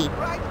ball free.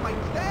 Right, my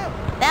step.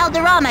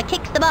 Valderrama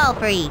kicks the ball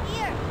free.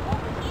 Here,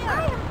 over here.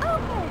 I am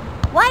open.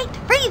 White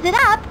frees it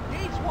up.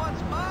 This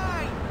one's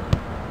mine.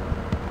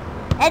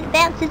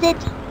 Advances it.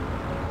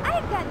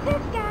 I've got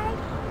this guy.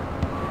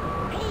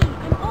 Hey,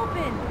 I'm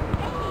open.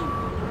 Hey.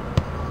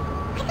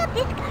 I got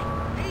this guy.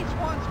 This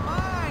one's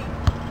mine.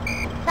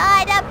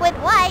 Tied up with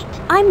White.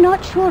 I'm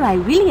not sure I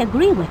really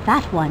agree with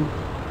that one.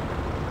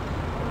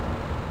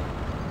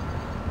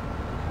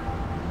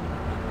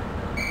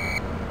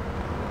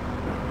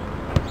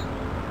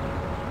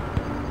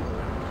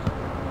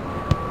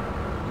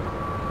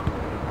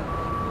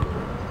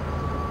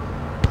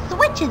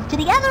 Switches to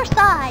the other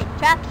side.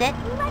 Traps it.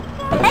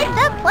 Heads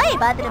up play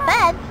by the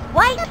defense.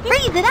 White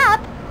frees it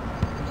up.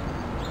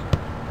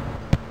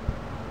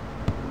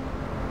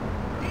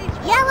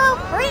 Yellow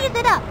frees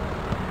it up.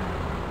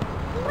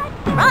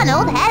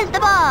 Ronald has the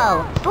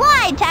ball.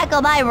 Slide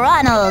tackle by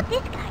Ronald.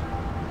 This guy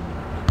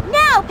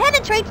now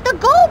penetrates the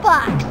goal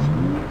box.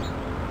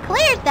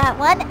 clears that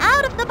one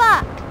out of the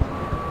box.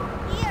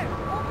 Here,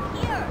 over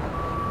here.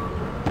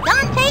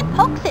 Dante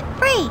pokes it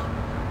free.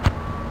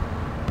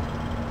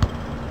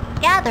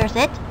 Gathers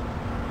it.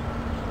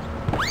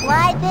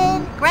 Slides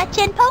in.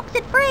 Gretchen pokes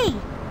it free.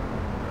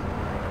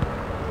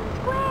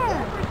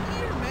 Square. Over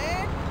here,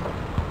 man.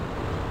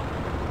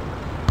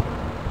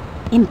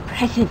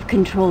 Impressive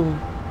control.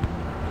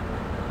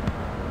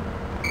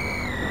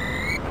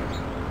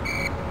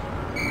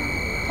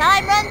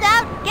 Time runs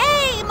out.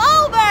 Game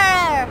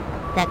over!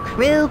 The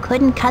crew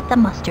couldn't cut the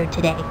mustard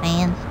today,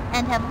 fans,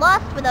 and have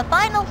lost with a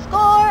final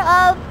score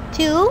of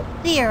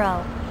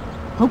 2-0.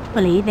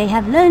 Hopefully they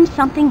have learned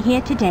something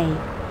here today.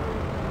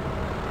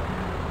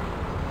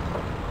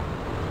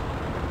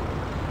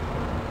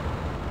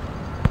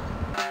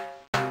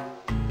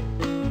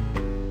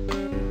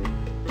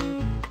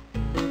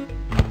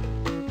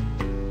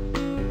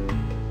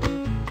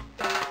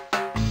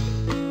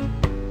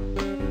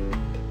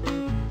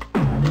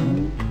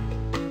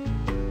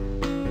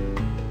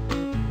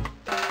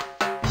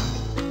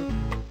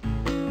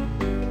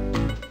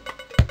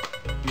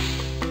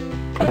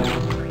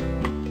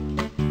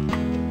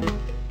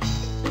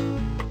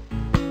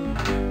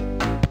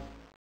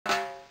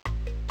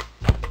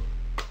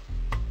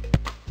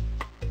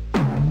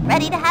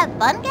 Ready to have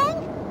fun, gang?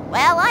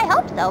 Well, I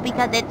hope so,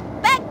 because it's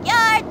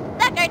backyard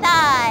sucker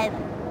time!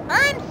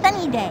 I'm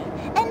Sunny Day,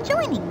 and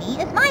joining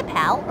me is my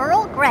pal,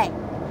 Earl Grey.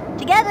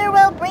 Together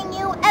we'll bring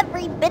you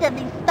every bit of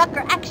the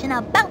sucker action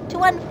about to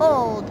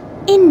unfold.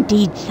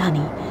 Indeed,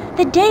 Sonny.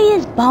 The day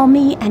is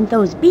balmy and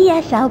those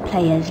BSL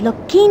players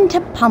look keen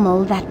to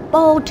pummel that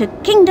ball to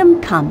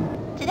kingdom come.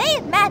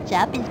 Today's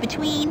matchup is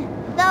between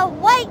the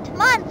White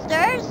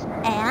Monsters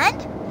and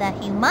the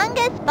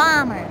Humongous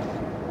Bombers.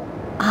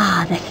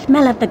 Ah, the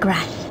smell of the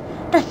grass,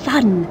 the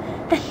sun,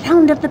 the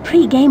sound of the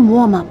pre-game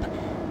warm-up.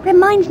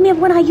 Reminds me of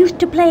when I used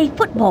to play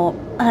football,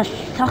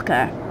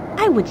 soccer.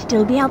 I would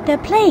still be out there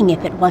playing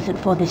if it wasn't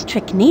for this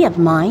trick knee of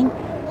mine.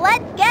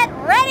 Let's get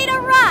ready to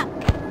rock!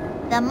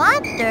 The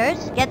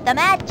Monsters get the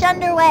match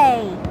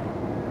underway.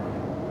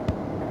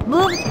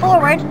 Moves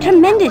forward.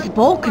 Tremendous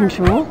ball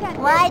control.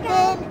 Slides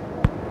in.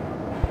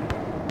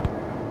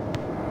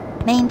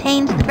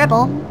 Maintains the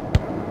dribble.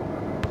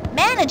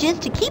 Manages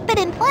to keep it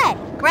in play.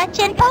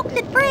 Gretchen pokes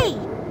it free.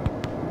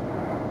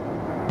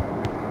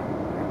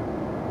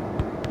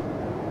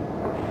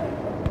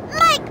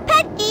 Mike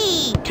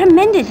Petke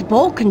Tremendous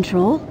ball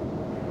control.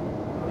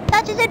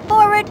 touches it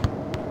forward.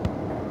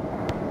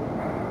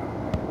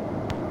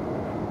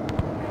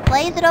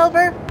 Plays it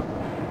over.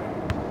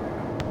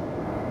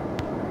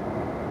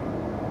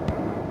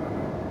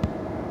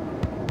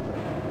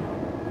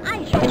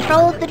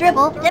 Controls the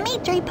dribble.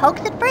 Dimitri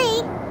pokes it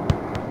free.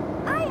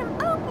 I am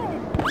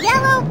open.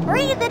 Yellow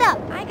frees it up.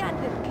 I got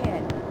this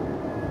kid.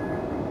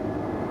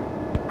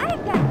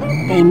 I've got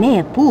this. They may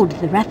have fooled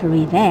the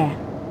referee there.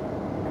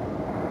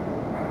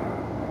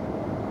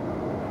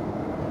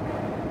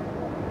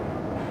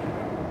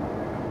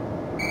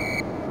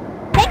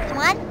 Takes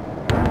one.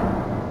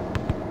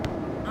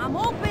 I'm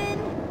open.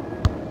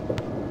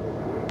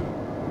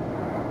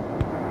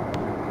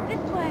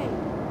 This way.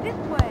 This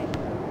way.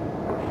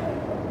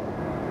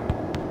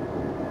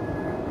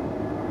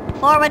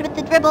 Forward with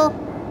the dribble.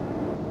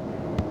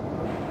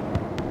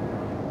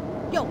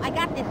 Yo, I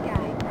got this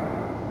guy.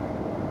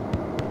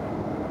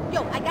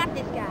 Yo, I got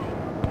this guy.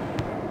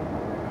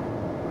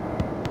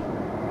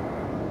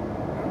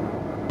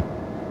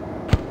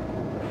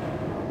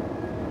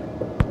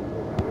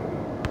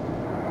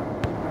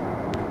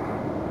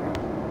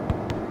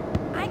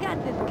 I got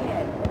this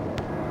kid.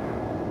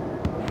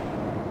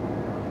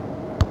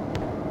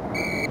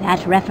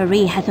 That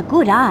referee has a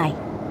good eye.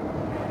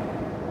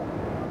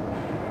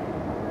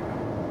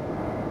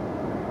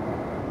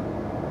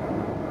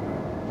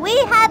 We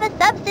have a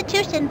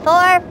substitution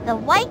for the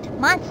White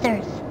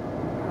Monsters.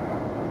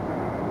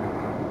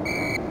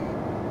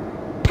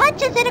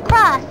 Touches it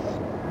across.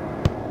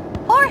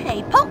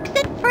 Jorge pokes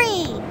it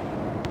free.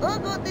 I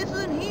got this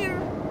in here.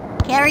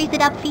 Carries it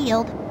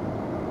upfield.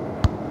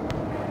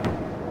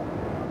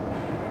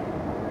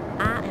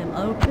 I am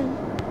open.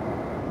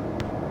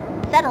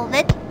 Settles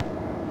it.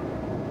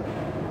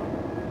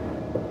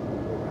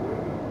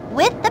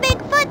 With the big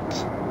foot.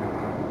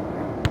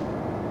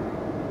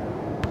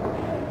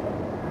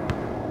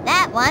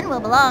 That one will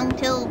belong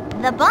to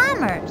the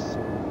Bombers.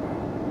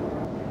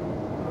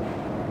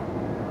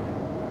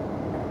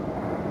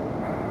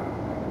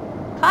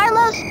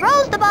 Carlos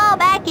throws the ball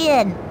back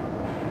in.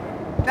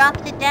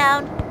 Drops it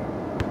down.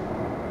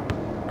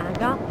 I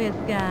got this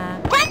guy.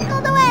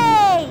 Tackled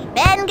away!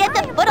 Ben gets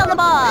a foot on the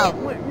ball.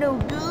 We're no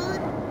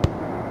good.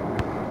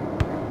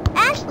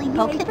 Ashley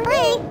pokes it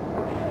free.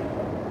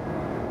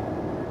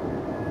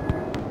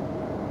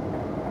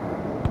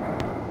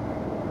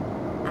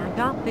 I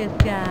got this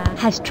guy.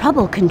 Has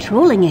trouble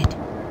controlling it.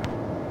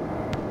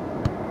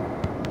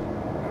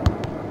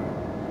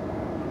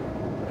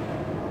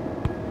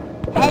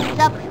 Heads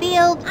up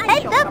field.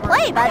 Heads up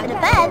play by the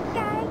defense.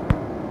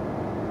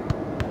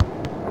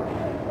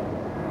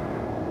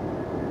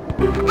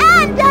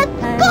 And a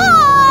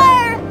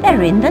score!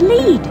 They're in the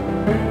lead.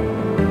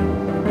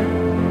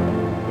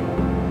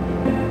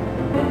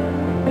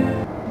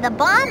 The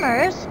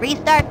Bombers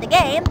restart the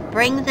game,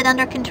 brings it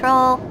under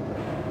control.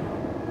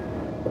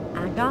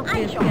 I got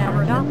this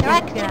guy.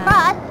 Directs it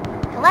across,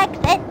 collects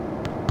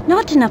it.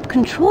 Not enough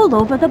control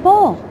over the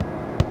ball.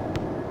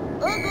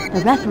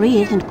 The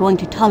referee isn't going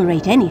to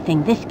tolerate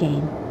anything this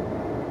game.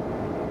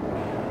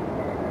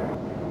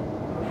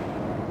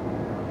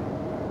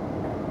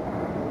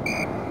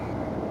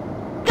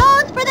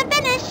 Goes for the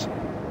finish.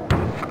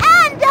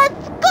 And a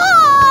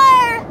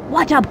score!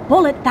 What a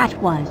bullet that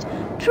was!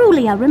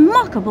 Truly a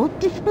remarkable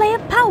display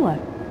of power.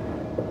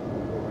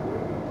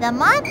 The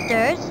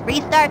Monsters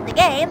restart the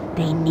game.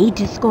 They need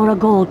to score a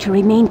goal to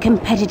remain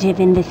competitive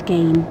in this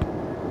game.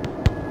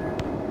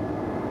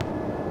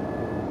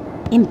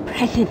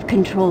 Impressive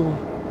control.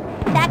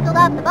 Tackled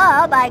off the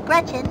ball by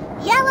Gretchen.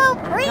 Yellow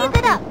frees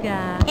it up.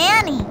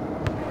 Annie.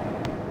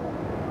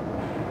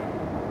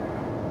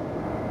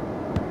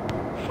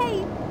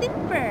 Hey,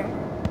 super.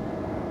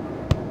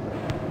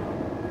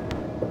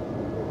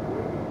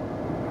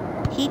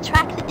 He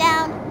tracks it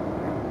down.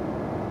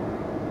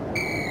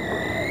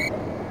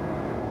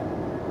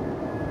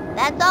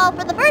 That's all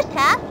for the first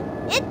half.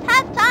 It's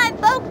halftime,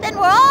 folks, and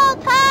we're all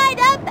tied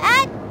up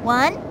at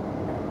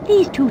 1.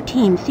 These two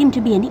teams seem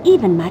to be an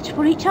even match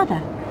for each other.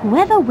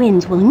 Whoever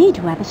wins will need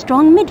to have a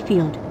strong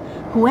midfield.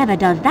 Whoever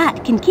does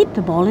that can keep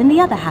the ball in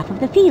the other half of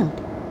the field.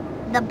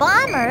 The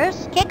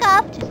Bombers kick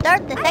off to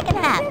start the second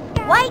half.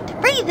 White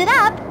frees it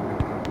up.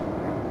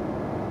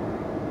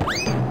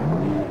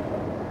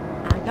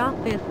 I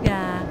got this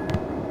guy.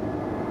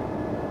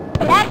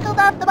 Tackled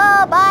off the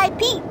ball by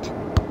Pete.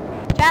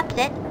 Traps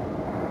it.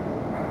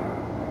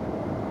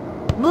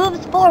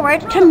 Moves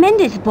forward.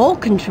 Tremendous ball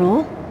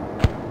control.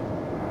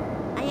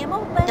 I am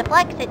open.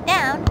 Deflects it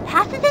down.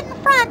 Passes it in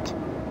front.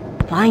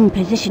 Fine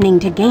positioning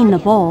to gain the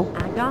ball.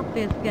 I got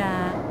this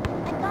guy.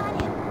 I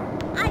got him.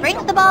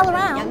 Brings the ball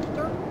around.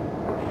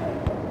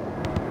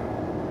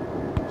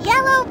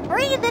 Yellow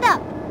frees it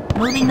up.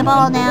 Moving the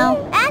ball now.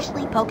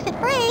 Ashley pokes it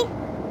free.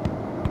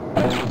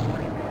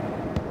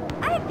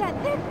 I've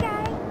got this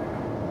guy.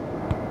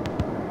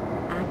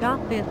 I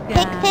got this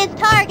guy. Picks his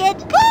target.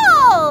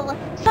 Goal!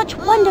 Such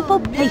wonderful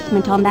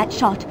placement on that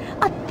shot.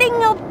 A thing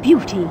of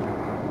beauty.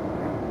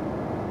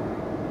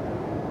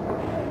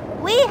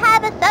 We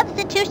have a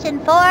substitution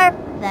for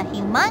the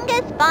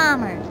Humongous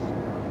Bombers.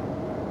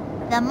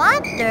 The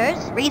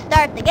Monsters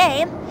restart the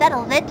game,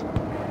 settles it.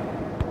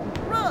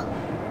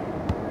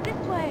 This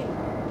way.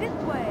 This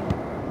way.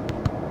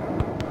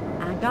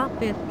 I got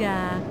this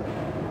guy.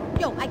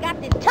 Yo, I got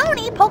this.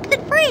 Tony pokes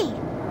it free.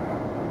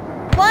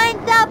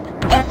 Winds up.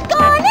 It's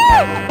gone in!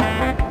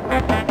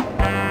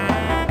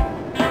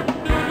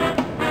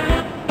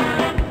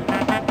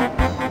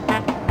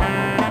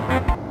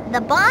 The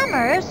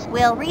Bombers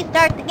will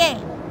restart the game.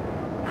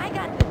 I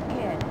got this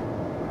kid.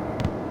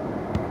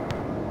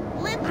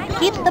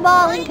 Keeps the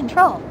ball in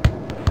control.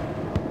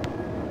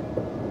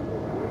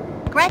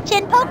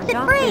 Gretchen pokes it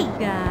free. This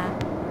guy.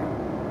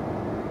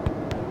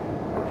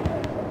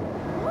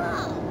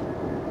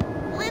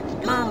 Let's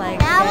go. My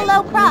legs Now a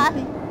low cross.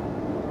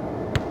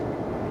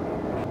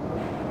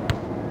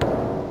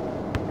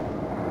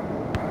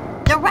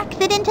 Directs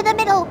it into the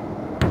middle.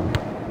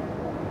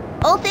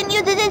 Olsen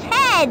uses his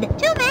head.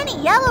 Too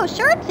many yellow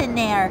shirts in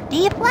there.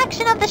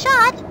 Deflection of the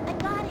shot. I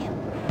got him.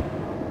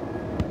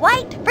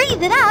 White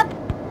frees it up.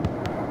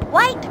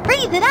 White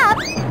frees it up.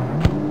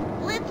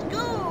 Let's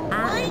go.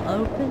 I'm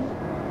open.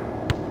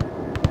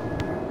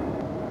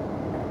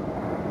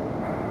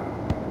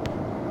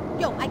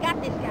 Yo, I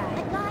got this guy.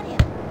 I got him.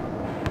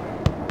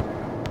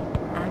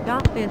 I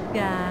got this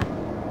guy.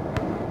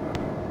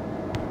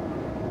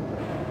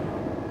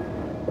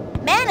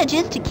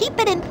 Manages to keep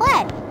it in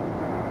play.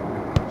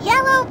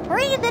 Yellow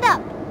frees it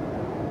up.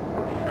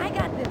 I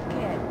got this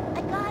kid.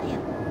 I got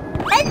him.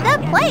 Heads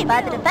up play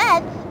by the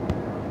defense.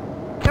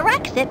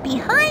 Directs it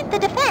behind the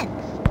defense.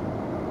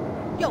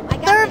 Yo, I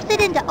got Serves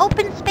it into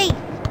open space.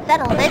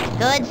 Settles it.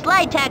 Good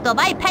slide tackle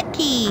by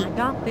Petke. I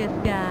got this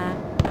guy.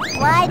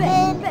 Slides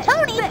in.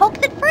 Tony pokes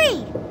it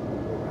free.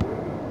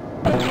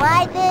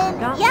 Slides in.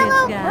 Got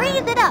Yellow this guy.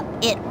 frees it up.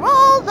 It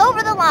rolls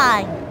over the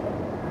line.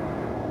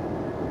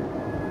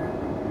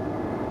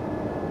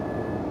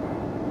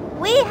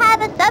 We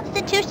have a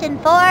substitution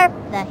for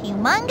the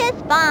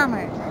Humongous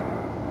Bombers.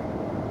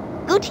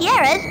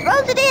 Gutierrez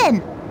throws it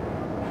in.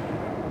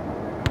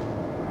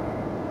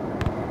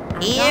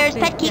 Here's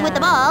this Petke with the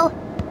guy. ball.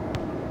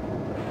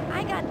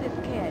 I got this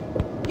kid.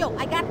 Yo,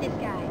 I got this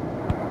guy.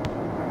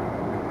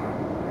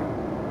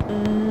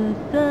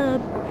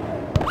 Sub.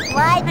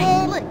 Slides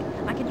in. Look,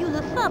 I could use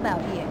a sub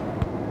out here.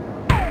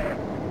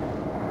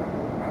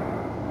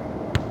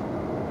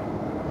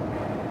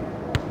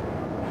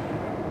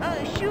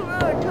 I sure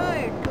are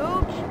tired,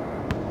 Coach.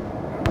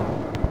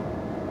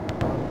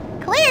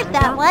 Clears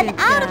that got one this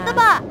out of guy. the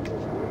box.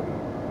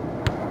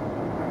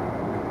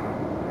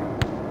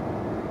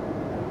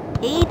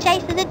 He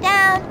chases it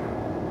down.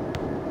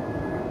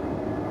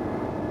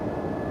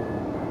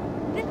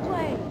 This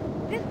way.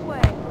 This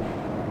way.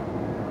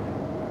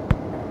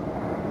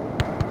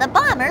 the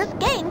Bombers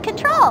gain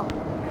control.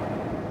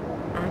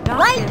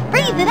 White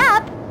frees it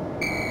up.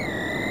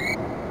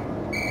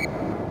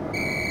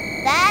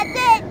 That's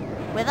it.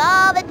 With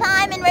all the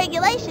time in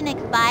regulation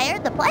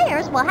expired, the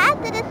players will have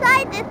to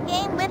decide this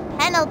game with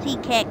penalty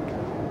kicks.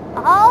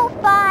 All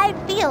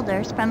 5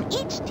 fielders from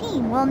each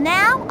team will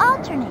now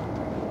alternate,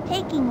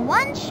 taking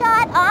 1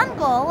 shot on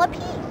goal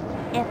apiece.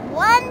 If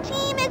one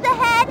team is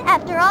ahead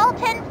after all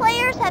 10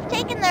 players have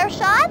taken their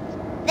shots,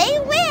 they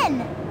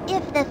win.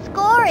 If the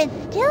score is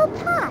still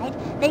tied,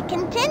 they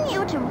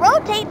continue to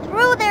rotate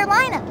through their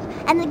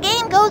lineups, and the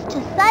game goes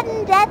to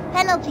sudden death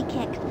penalty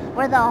kicks,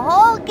 where the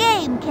whole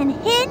game can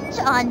hinge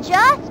on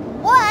just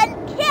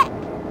 1 kick.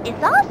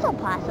 It's also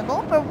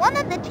possible for one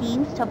of the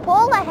teams to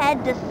pull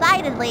ahead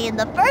decidedly in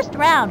the first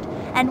round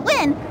and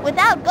win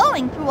without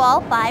going through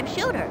all 5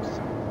 shooters.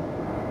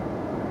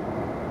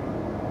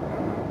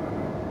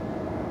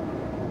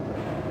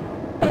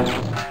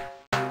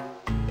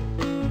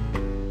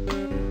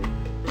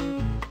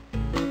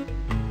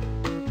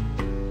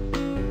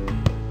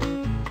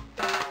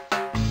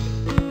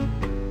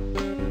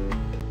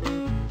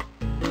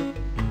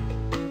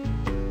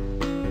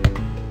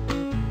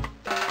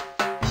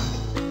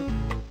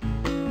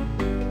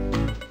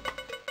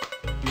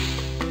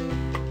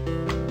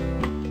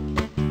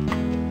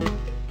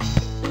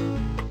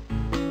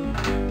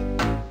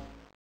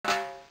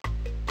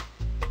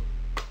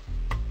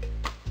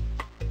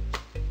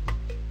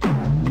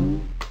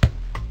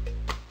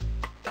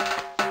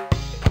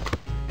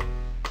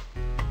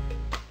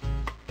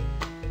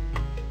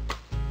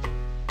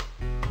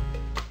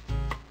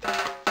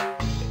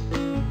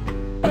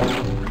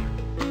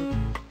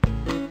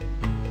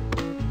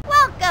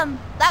 Welcome,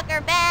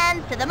 soccer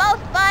fans, to the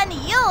most fun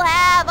you'll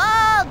have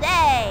all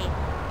day.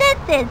 This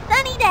is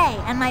Sunny Day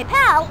and my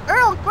pal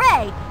Earl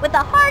Grey with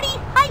a hearty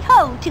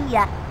hi-ho to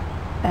ya.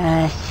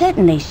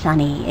 Certainly,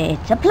 Sonny.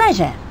 It's a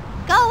pleasure.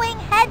 Going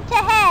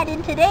head-to-head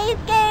in today's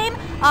game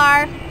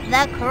are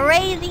the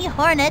Crazy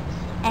Hornets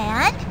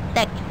and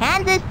the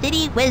Kansas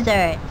City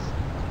Wizards.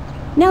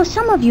 Now,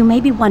 some of you may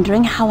be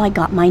wondering how I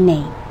got my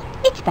name.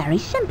 It's very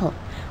simple.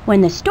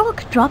 When the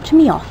stork dropped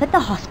me off at the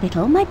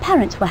hospital, my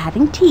parents were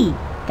having tea.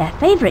 Their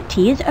favorite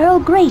tea is Earl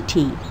Grey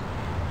tea.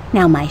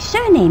 Now, my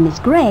surname is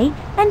Grey,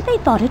 and they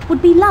thought it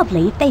would be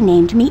lovely if they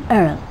named me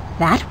Earl.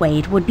 That way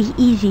it would be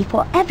easy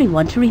for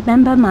everyone to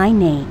remember my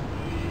name.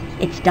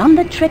 It's done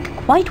the trick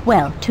quite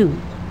well, too.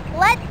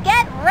 Let's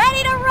get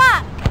ready to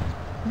rock!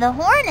 The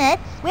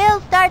Hornets will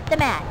start the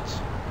match.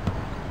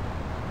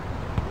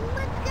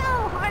 Let's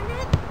go,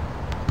 Hornets!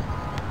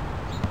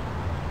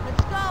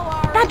 Let's go,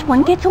 Orange! That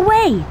one gets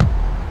away!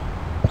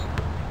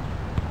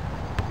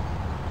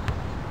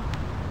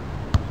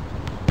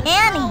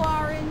 Annie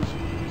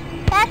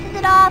passes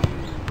it off.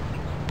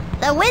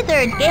 The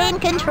Wizards gain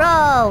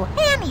control.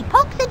 Annie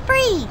pokes it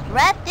free.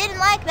 Ref didn't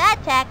like that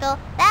tackle.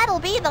 That'll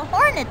be the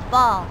Hornets'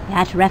 ball.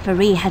 That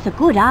referee has a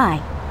good eye.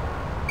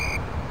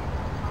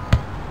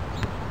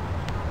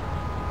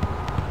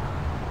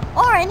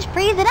 Orange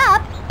frees it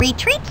up,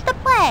 retreats the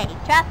play,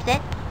 traps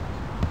it,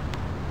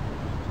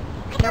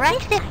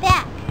 directs it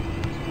back.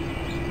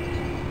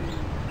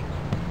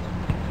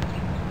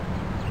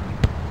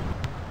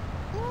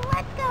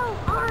 Let's go,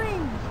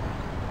 Orange!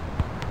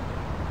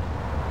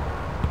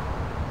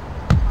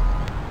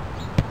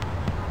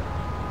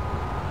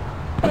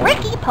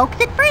 Ricky pokes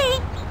it free.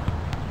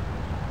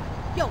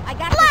 Yo, I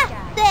got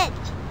Blasts it!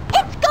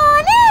 It's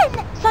gone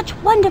in! Such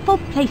wonderful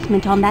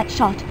placement on that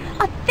shot.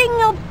 A thing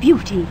of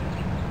beauty.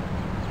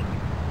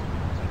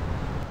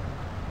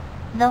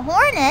 The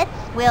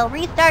Hornets will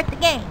restart the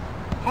game.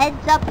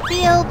 Heads up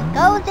field,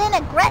 goes in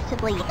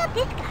aggressively. I got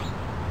this guy.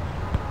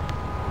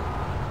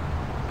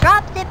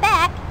 Drops it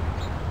back.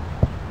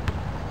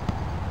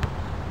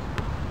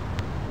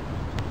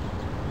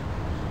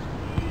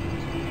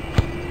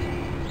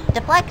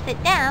 Deflects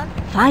it down.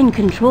 Fine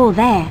control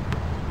there.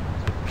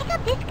 I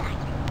got this guy.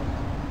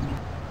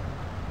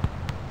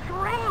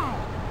 Crap.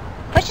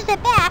 Pushes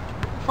it back.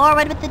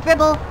 Forward with the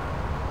dribble.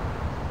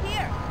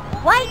 Here.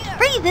 White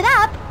frees it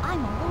up.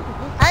 I'm all over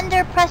this.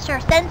 Under pressure,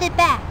 sends it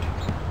back.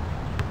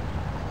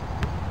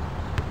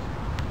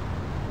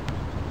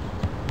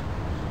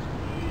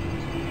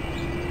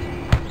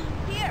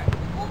 Here.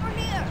 Over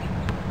here.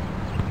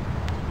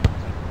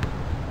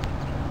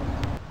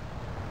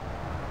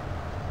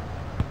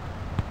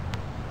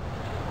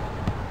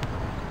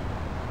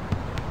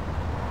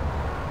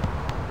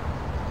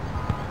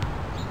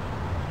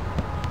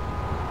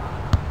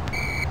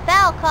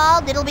 Foul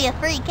called. It'll be a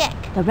free kick.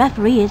 The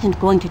referee isn't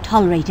going to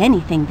tolerate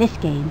anything this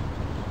game.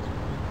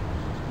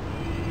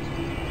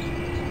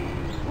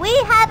 We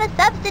have a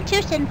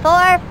substitution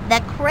for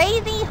the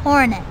Crazy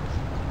Hornets.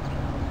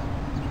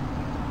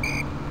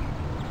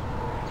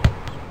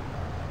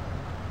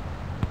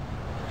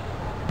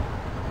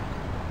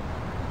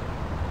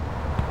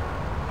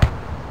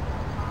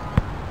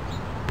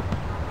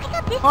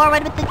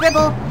 Forward with the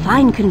dribble.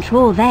 Fine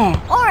control there.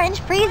 Orange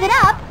frees it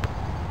up.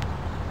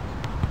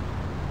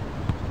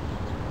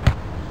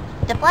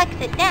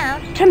 Deflects it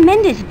down.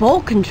 Tremendous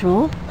ball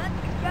control.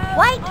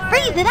 White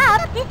frees it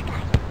up. This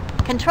guy.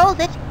 Controls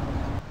it.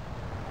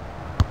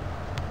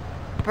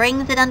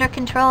 Brings it under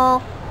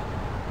control.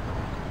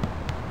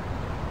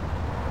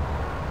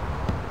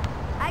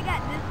 I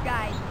got this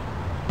guy.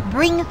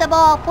 Brings the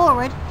ball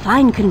forward.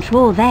 Fine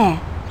control there.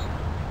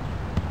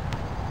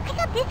 I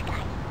got this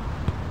guy.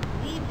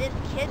 Leave this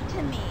kid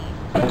to me.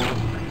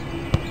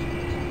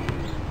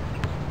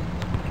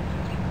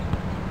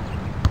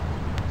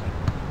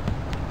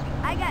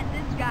 I got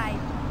this guy.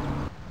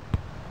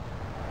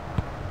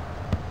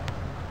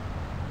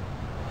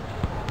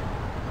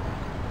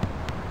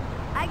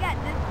 I got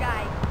this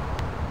guy.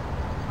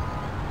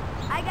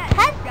 I got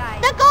Has this guy.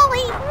 the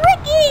goalie,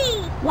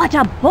 Ricky! What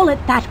a bullet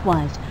that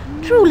was!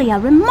 Truly a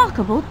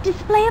remarkable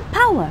display of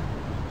power.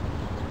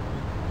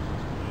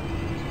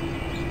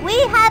 We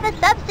have a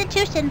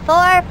substitution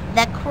for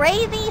the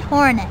Crazy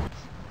Hornets.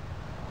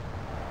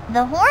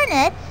 The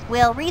Hornets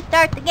will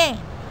restart the game.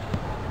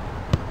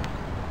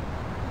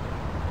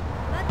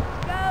 Let's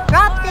go.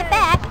 Drops it Hornets.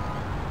 back.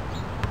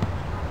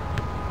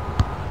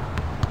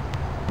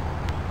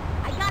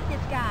 I got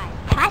this guy.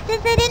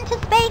 Passes it into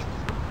space.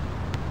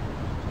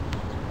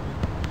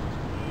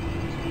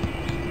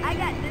 I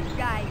got this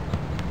guy.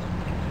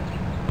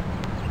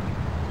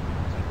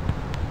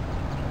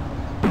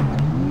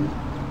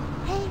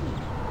 Hey,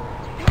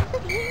 pass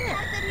it here.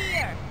 Pass it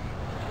here.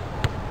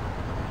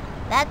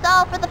 That's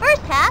all for the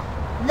first half.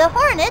 The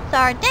Hornets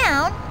are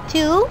down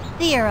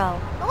 2-0.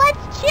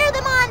 Let's cheer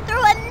them on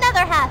through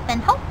another half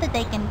and hope that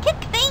they can kick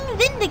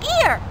things into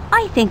gear.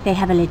 I think they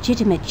have a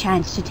legitimate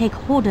chance to take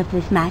hold of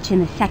this match in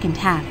the second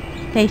half.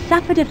 They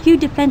suffered a few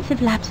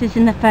defensive lapses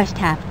in the first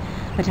half,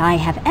 but I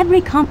have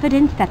every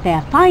confidence that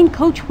their fine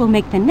coach will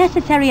make the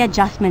necessary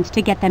adjustments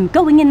to get them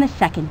going in the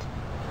second.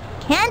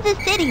 Kansas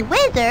City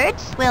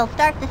Wizards will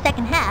start the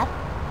second half.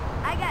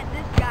 I got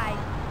this guy.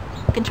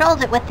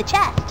 Controls it with the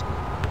chest.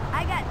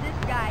 I got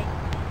this guy.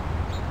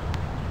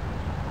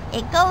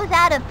 It goes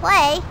out of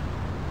play.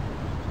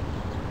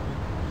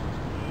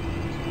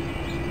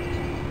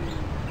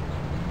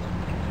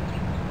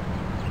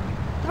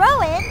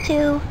 Throw in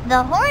to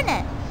the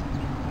Hornets.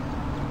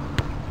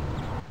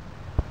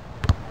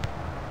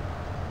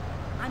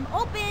 I'm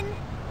open.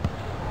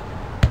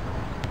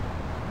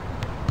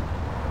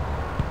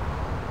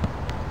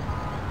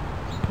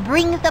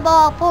 Brings the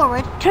ball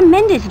forward.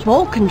 Tremendous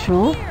ball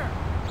control. Here.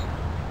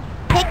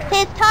 Picks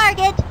his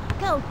target.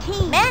 Go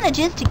team.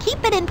 Manages to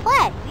keep it in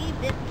play.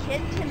 Leave this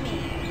kid to me.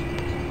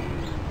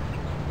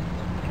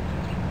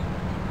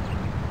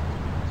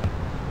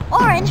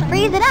 Orange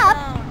frees it up.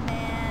 Oh,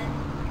 man.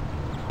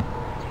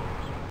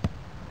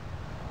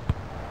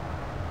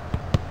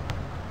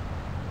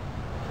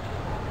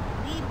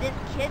 Leave this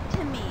kid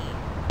to me.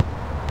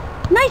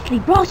 Nicely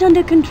brought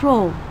under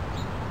control.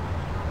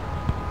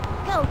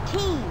 Go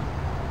team.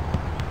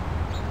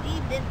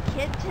 Leave this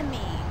kid to me.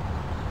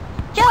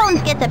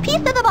 Jones gets a piece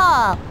of the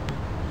ball.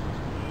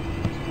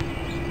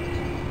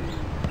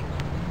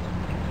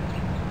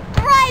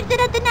 Drives it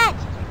at the net.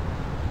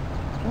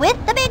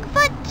 With the big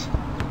foot.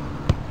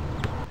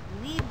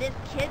 Leave this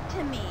kid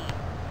to me.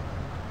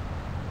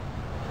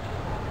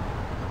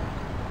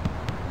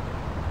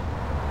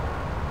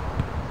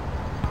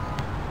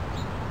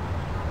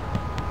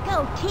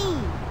 Go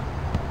team.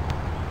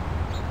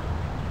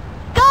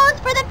 Goes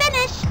for the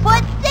finish.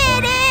 Puts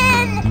it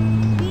in.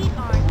 We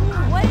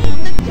are way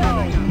to go.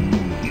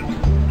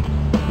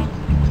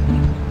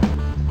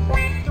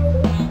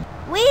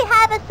 We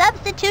have a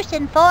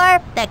substitution for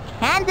the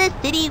Kansas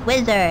City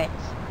Wizards.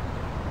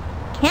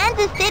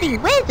 Kansas City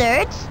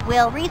Wizards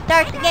will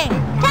restart the game.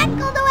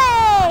 Tackled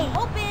away.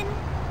 Open.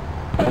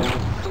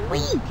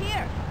 Sweet.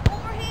 Here.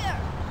 Over here.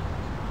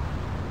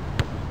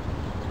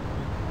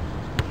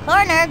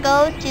 Corner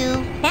goes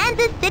to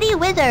Kansas City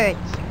Wizards.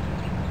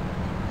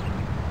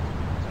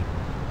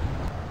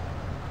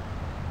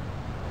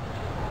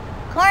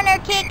 Corner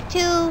kick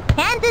to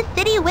Kansas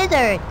City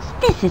Wizards.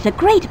 This is a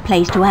great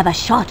place to have a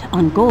shot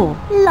on goal.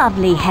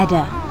 Lovely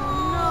header.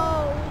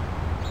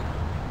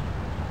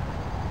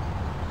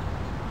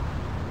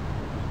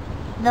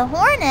 The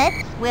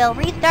Hornets will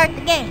restart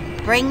the game.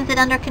 Brings it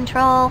under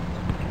control.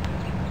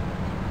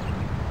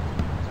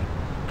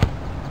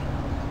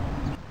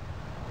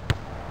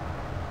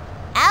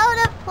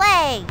 Out of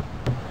play.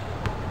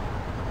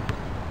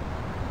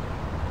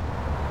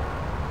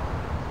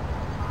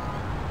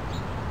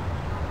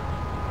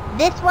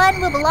 This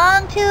one will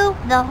belong to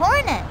the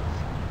Hornets.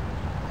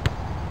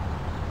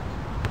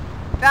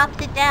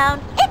 Drops it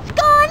down. It's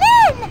gone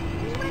in!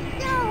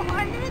 Let's go,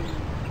 Hornets.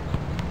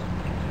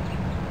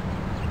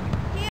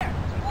 Here.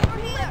 Over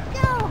here. Let's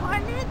go,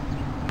 Hornets.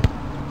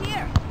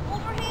 Here.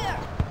 Over here.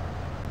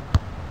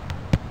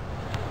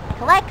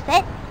 Collects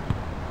it.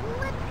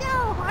 Let's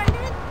go,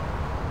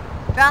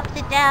 Hornets. Drops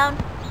it down.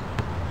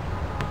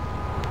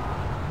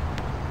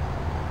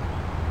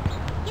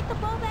 Get the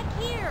ball back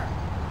here.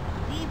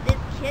 Leave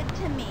this kid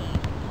to me.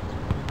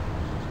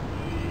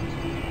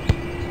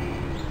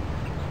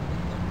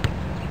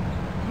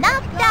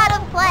 Knocked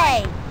out of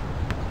play.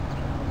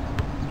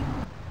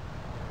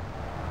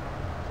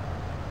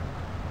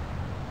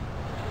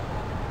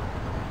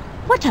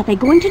 What are they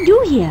going to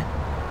do here?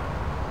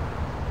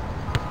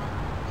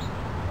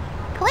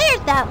 Clears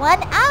that one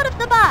out of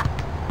the box.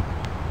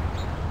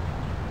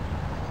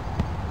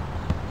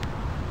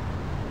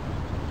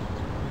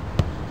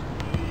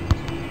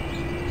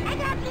 I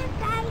got this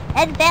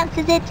guy.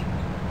 Advances it.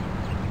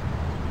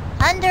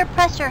 Under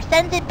pressure,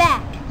 sends it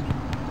back.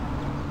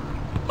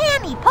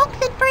 Hammy pokes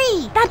it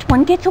free. That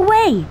one gets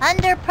away.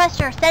 Under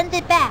pressure, sends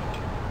it back.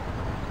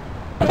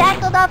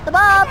 Tackled off the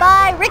ball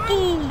by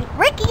Ricky.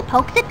 Ricky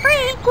pokes it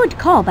free. Good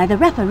call by the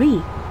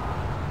referee.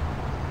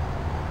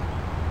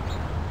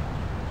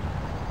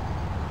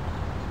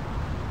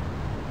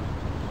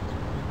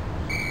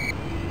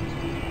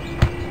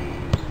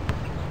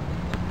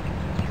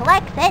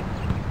 Collects it.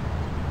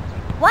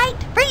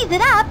 White frees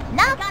it up.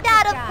 Knocked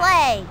out of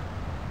play.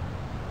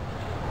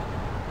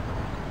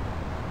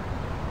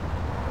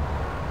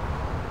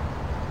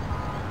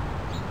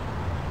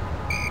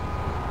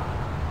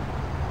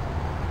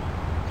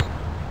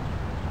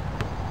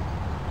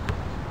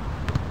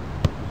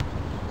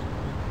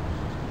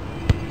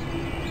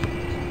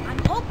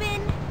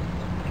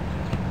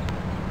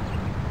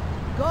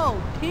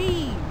 Go,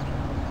 team!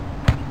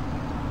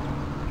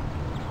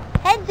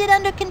 Heads it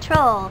under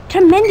control.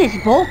 Tremendous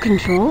ball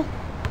control.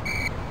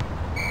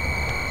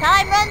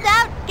 Time runs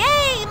out.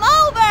 Game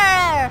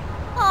over!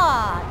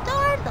 Aw,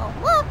 darn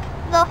the luck.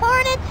 The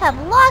Hornets have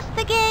lost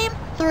the game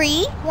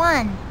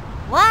 3-1.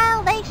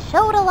 While they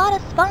showed a lot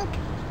of spunk,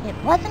 it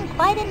wasn't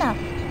quite enough.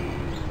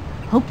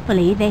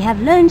 Hopefully they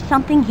have learned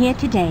something here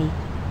today.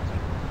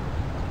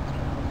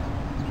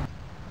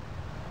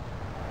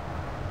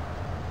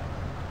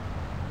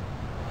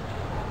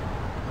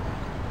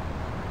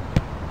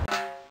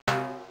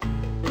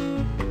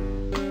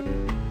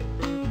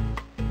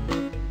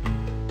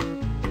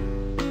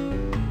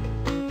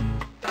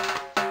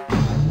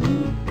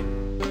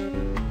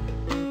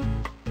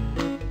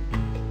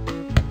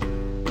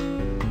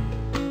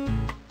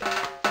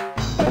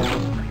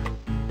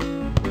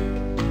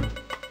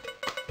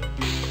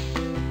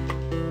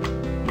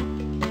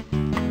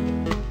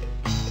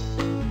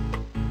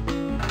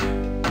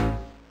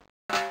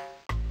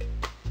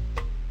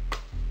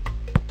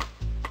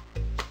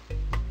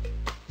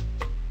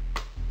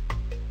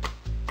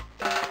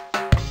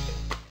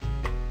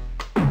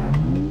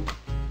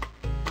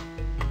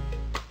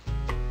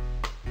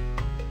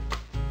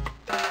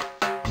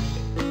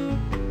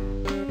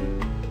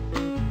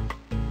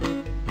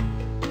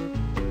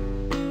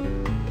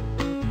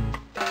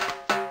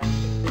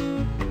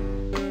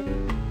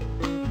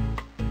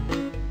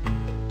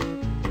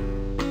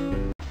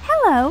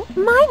 Hello,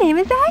 my name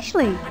is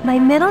Ashley. My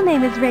middle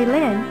name is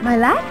Raylyn. My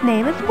last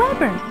name is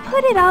Weber.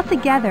 Put it all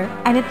together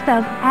and it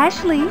spells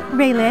Ashley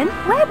Raylyn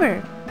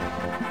Weber.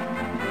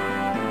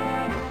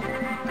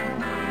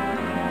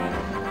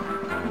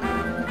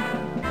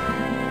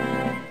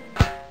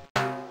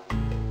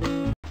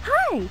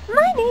 Hi,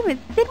 my name is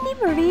Sydney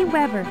Marie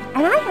Weber,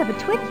 and I have a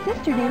twin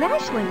sister named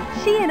Ashley.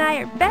 She and I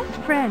are best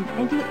friends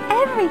and do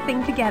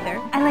everything together.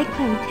 I like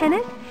playing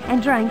tennis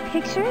and drawing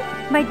pictures.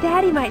 My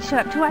daddy might show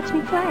up to watch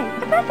me play,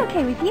 if that's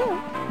okay with you.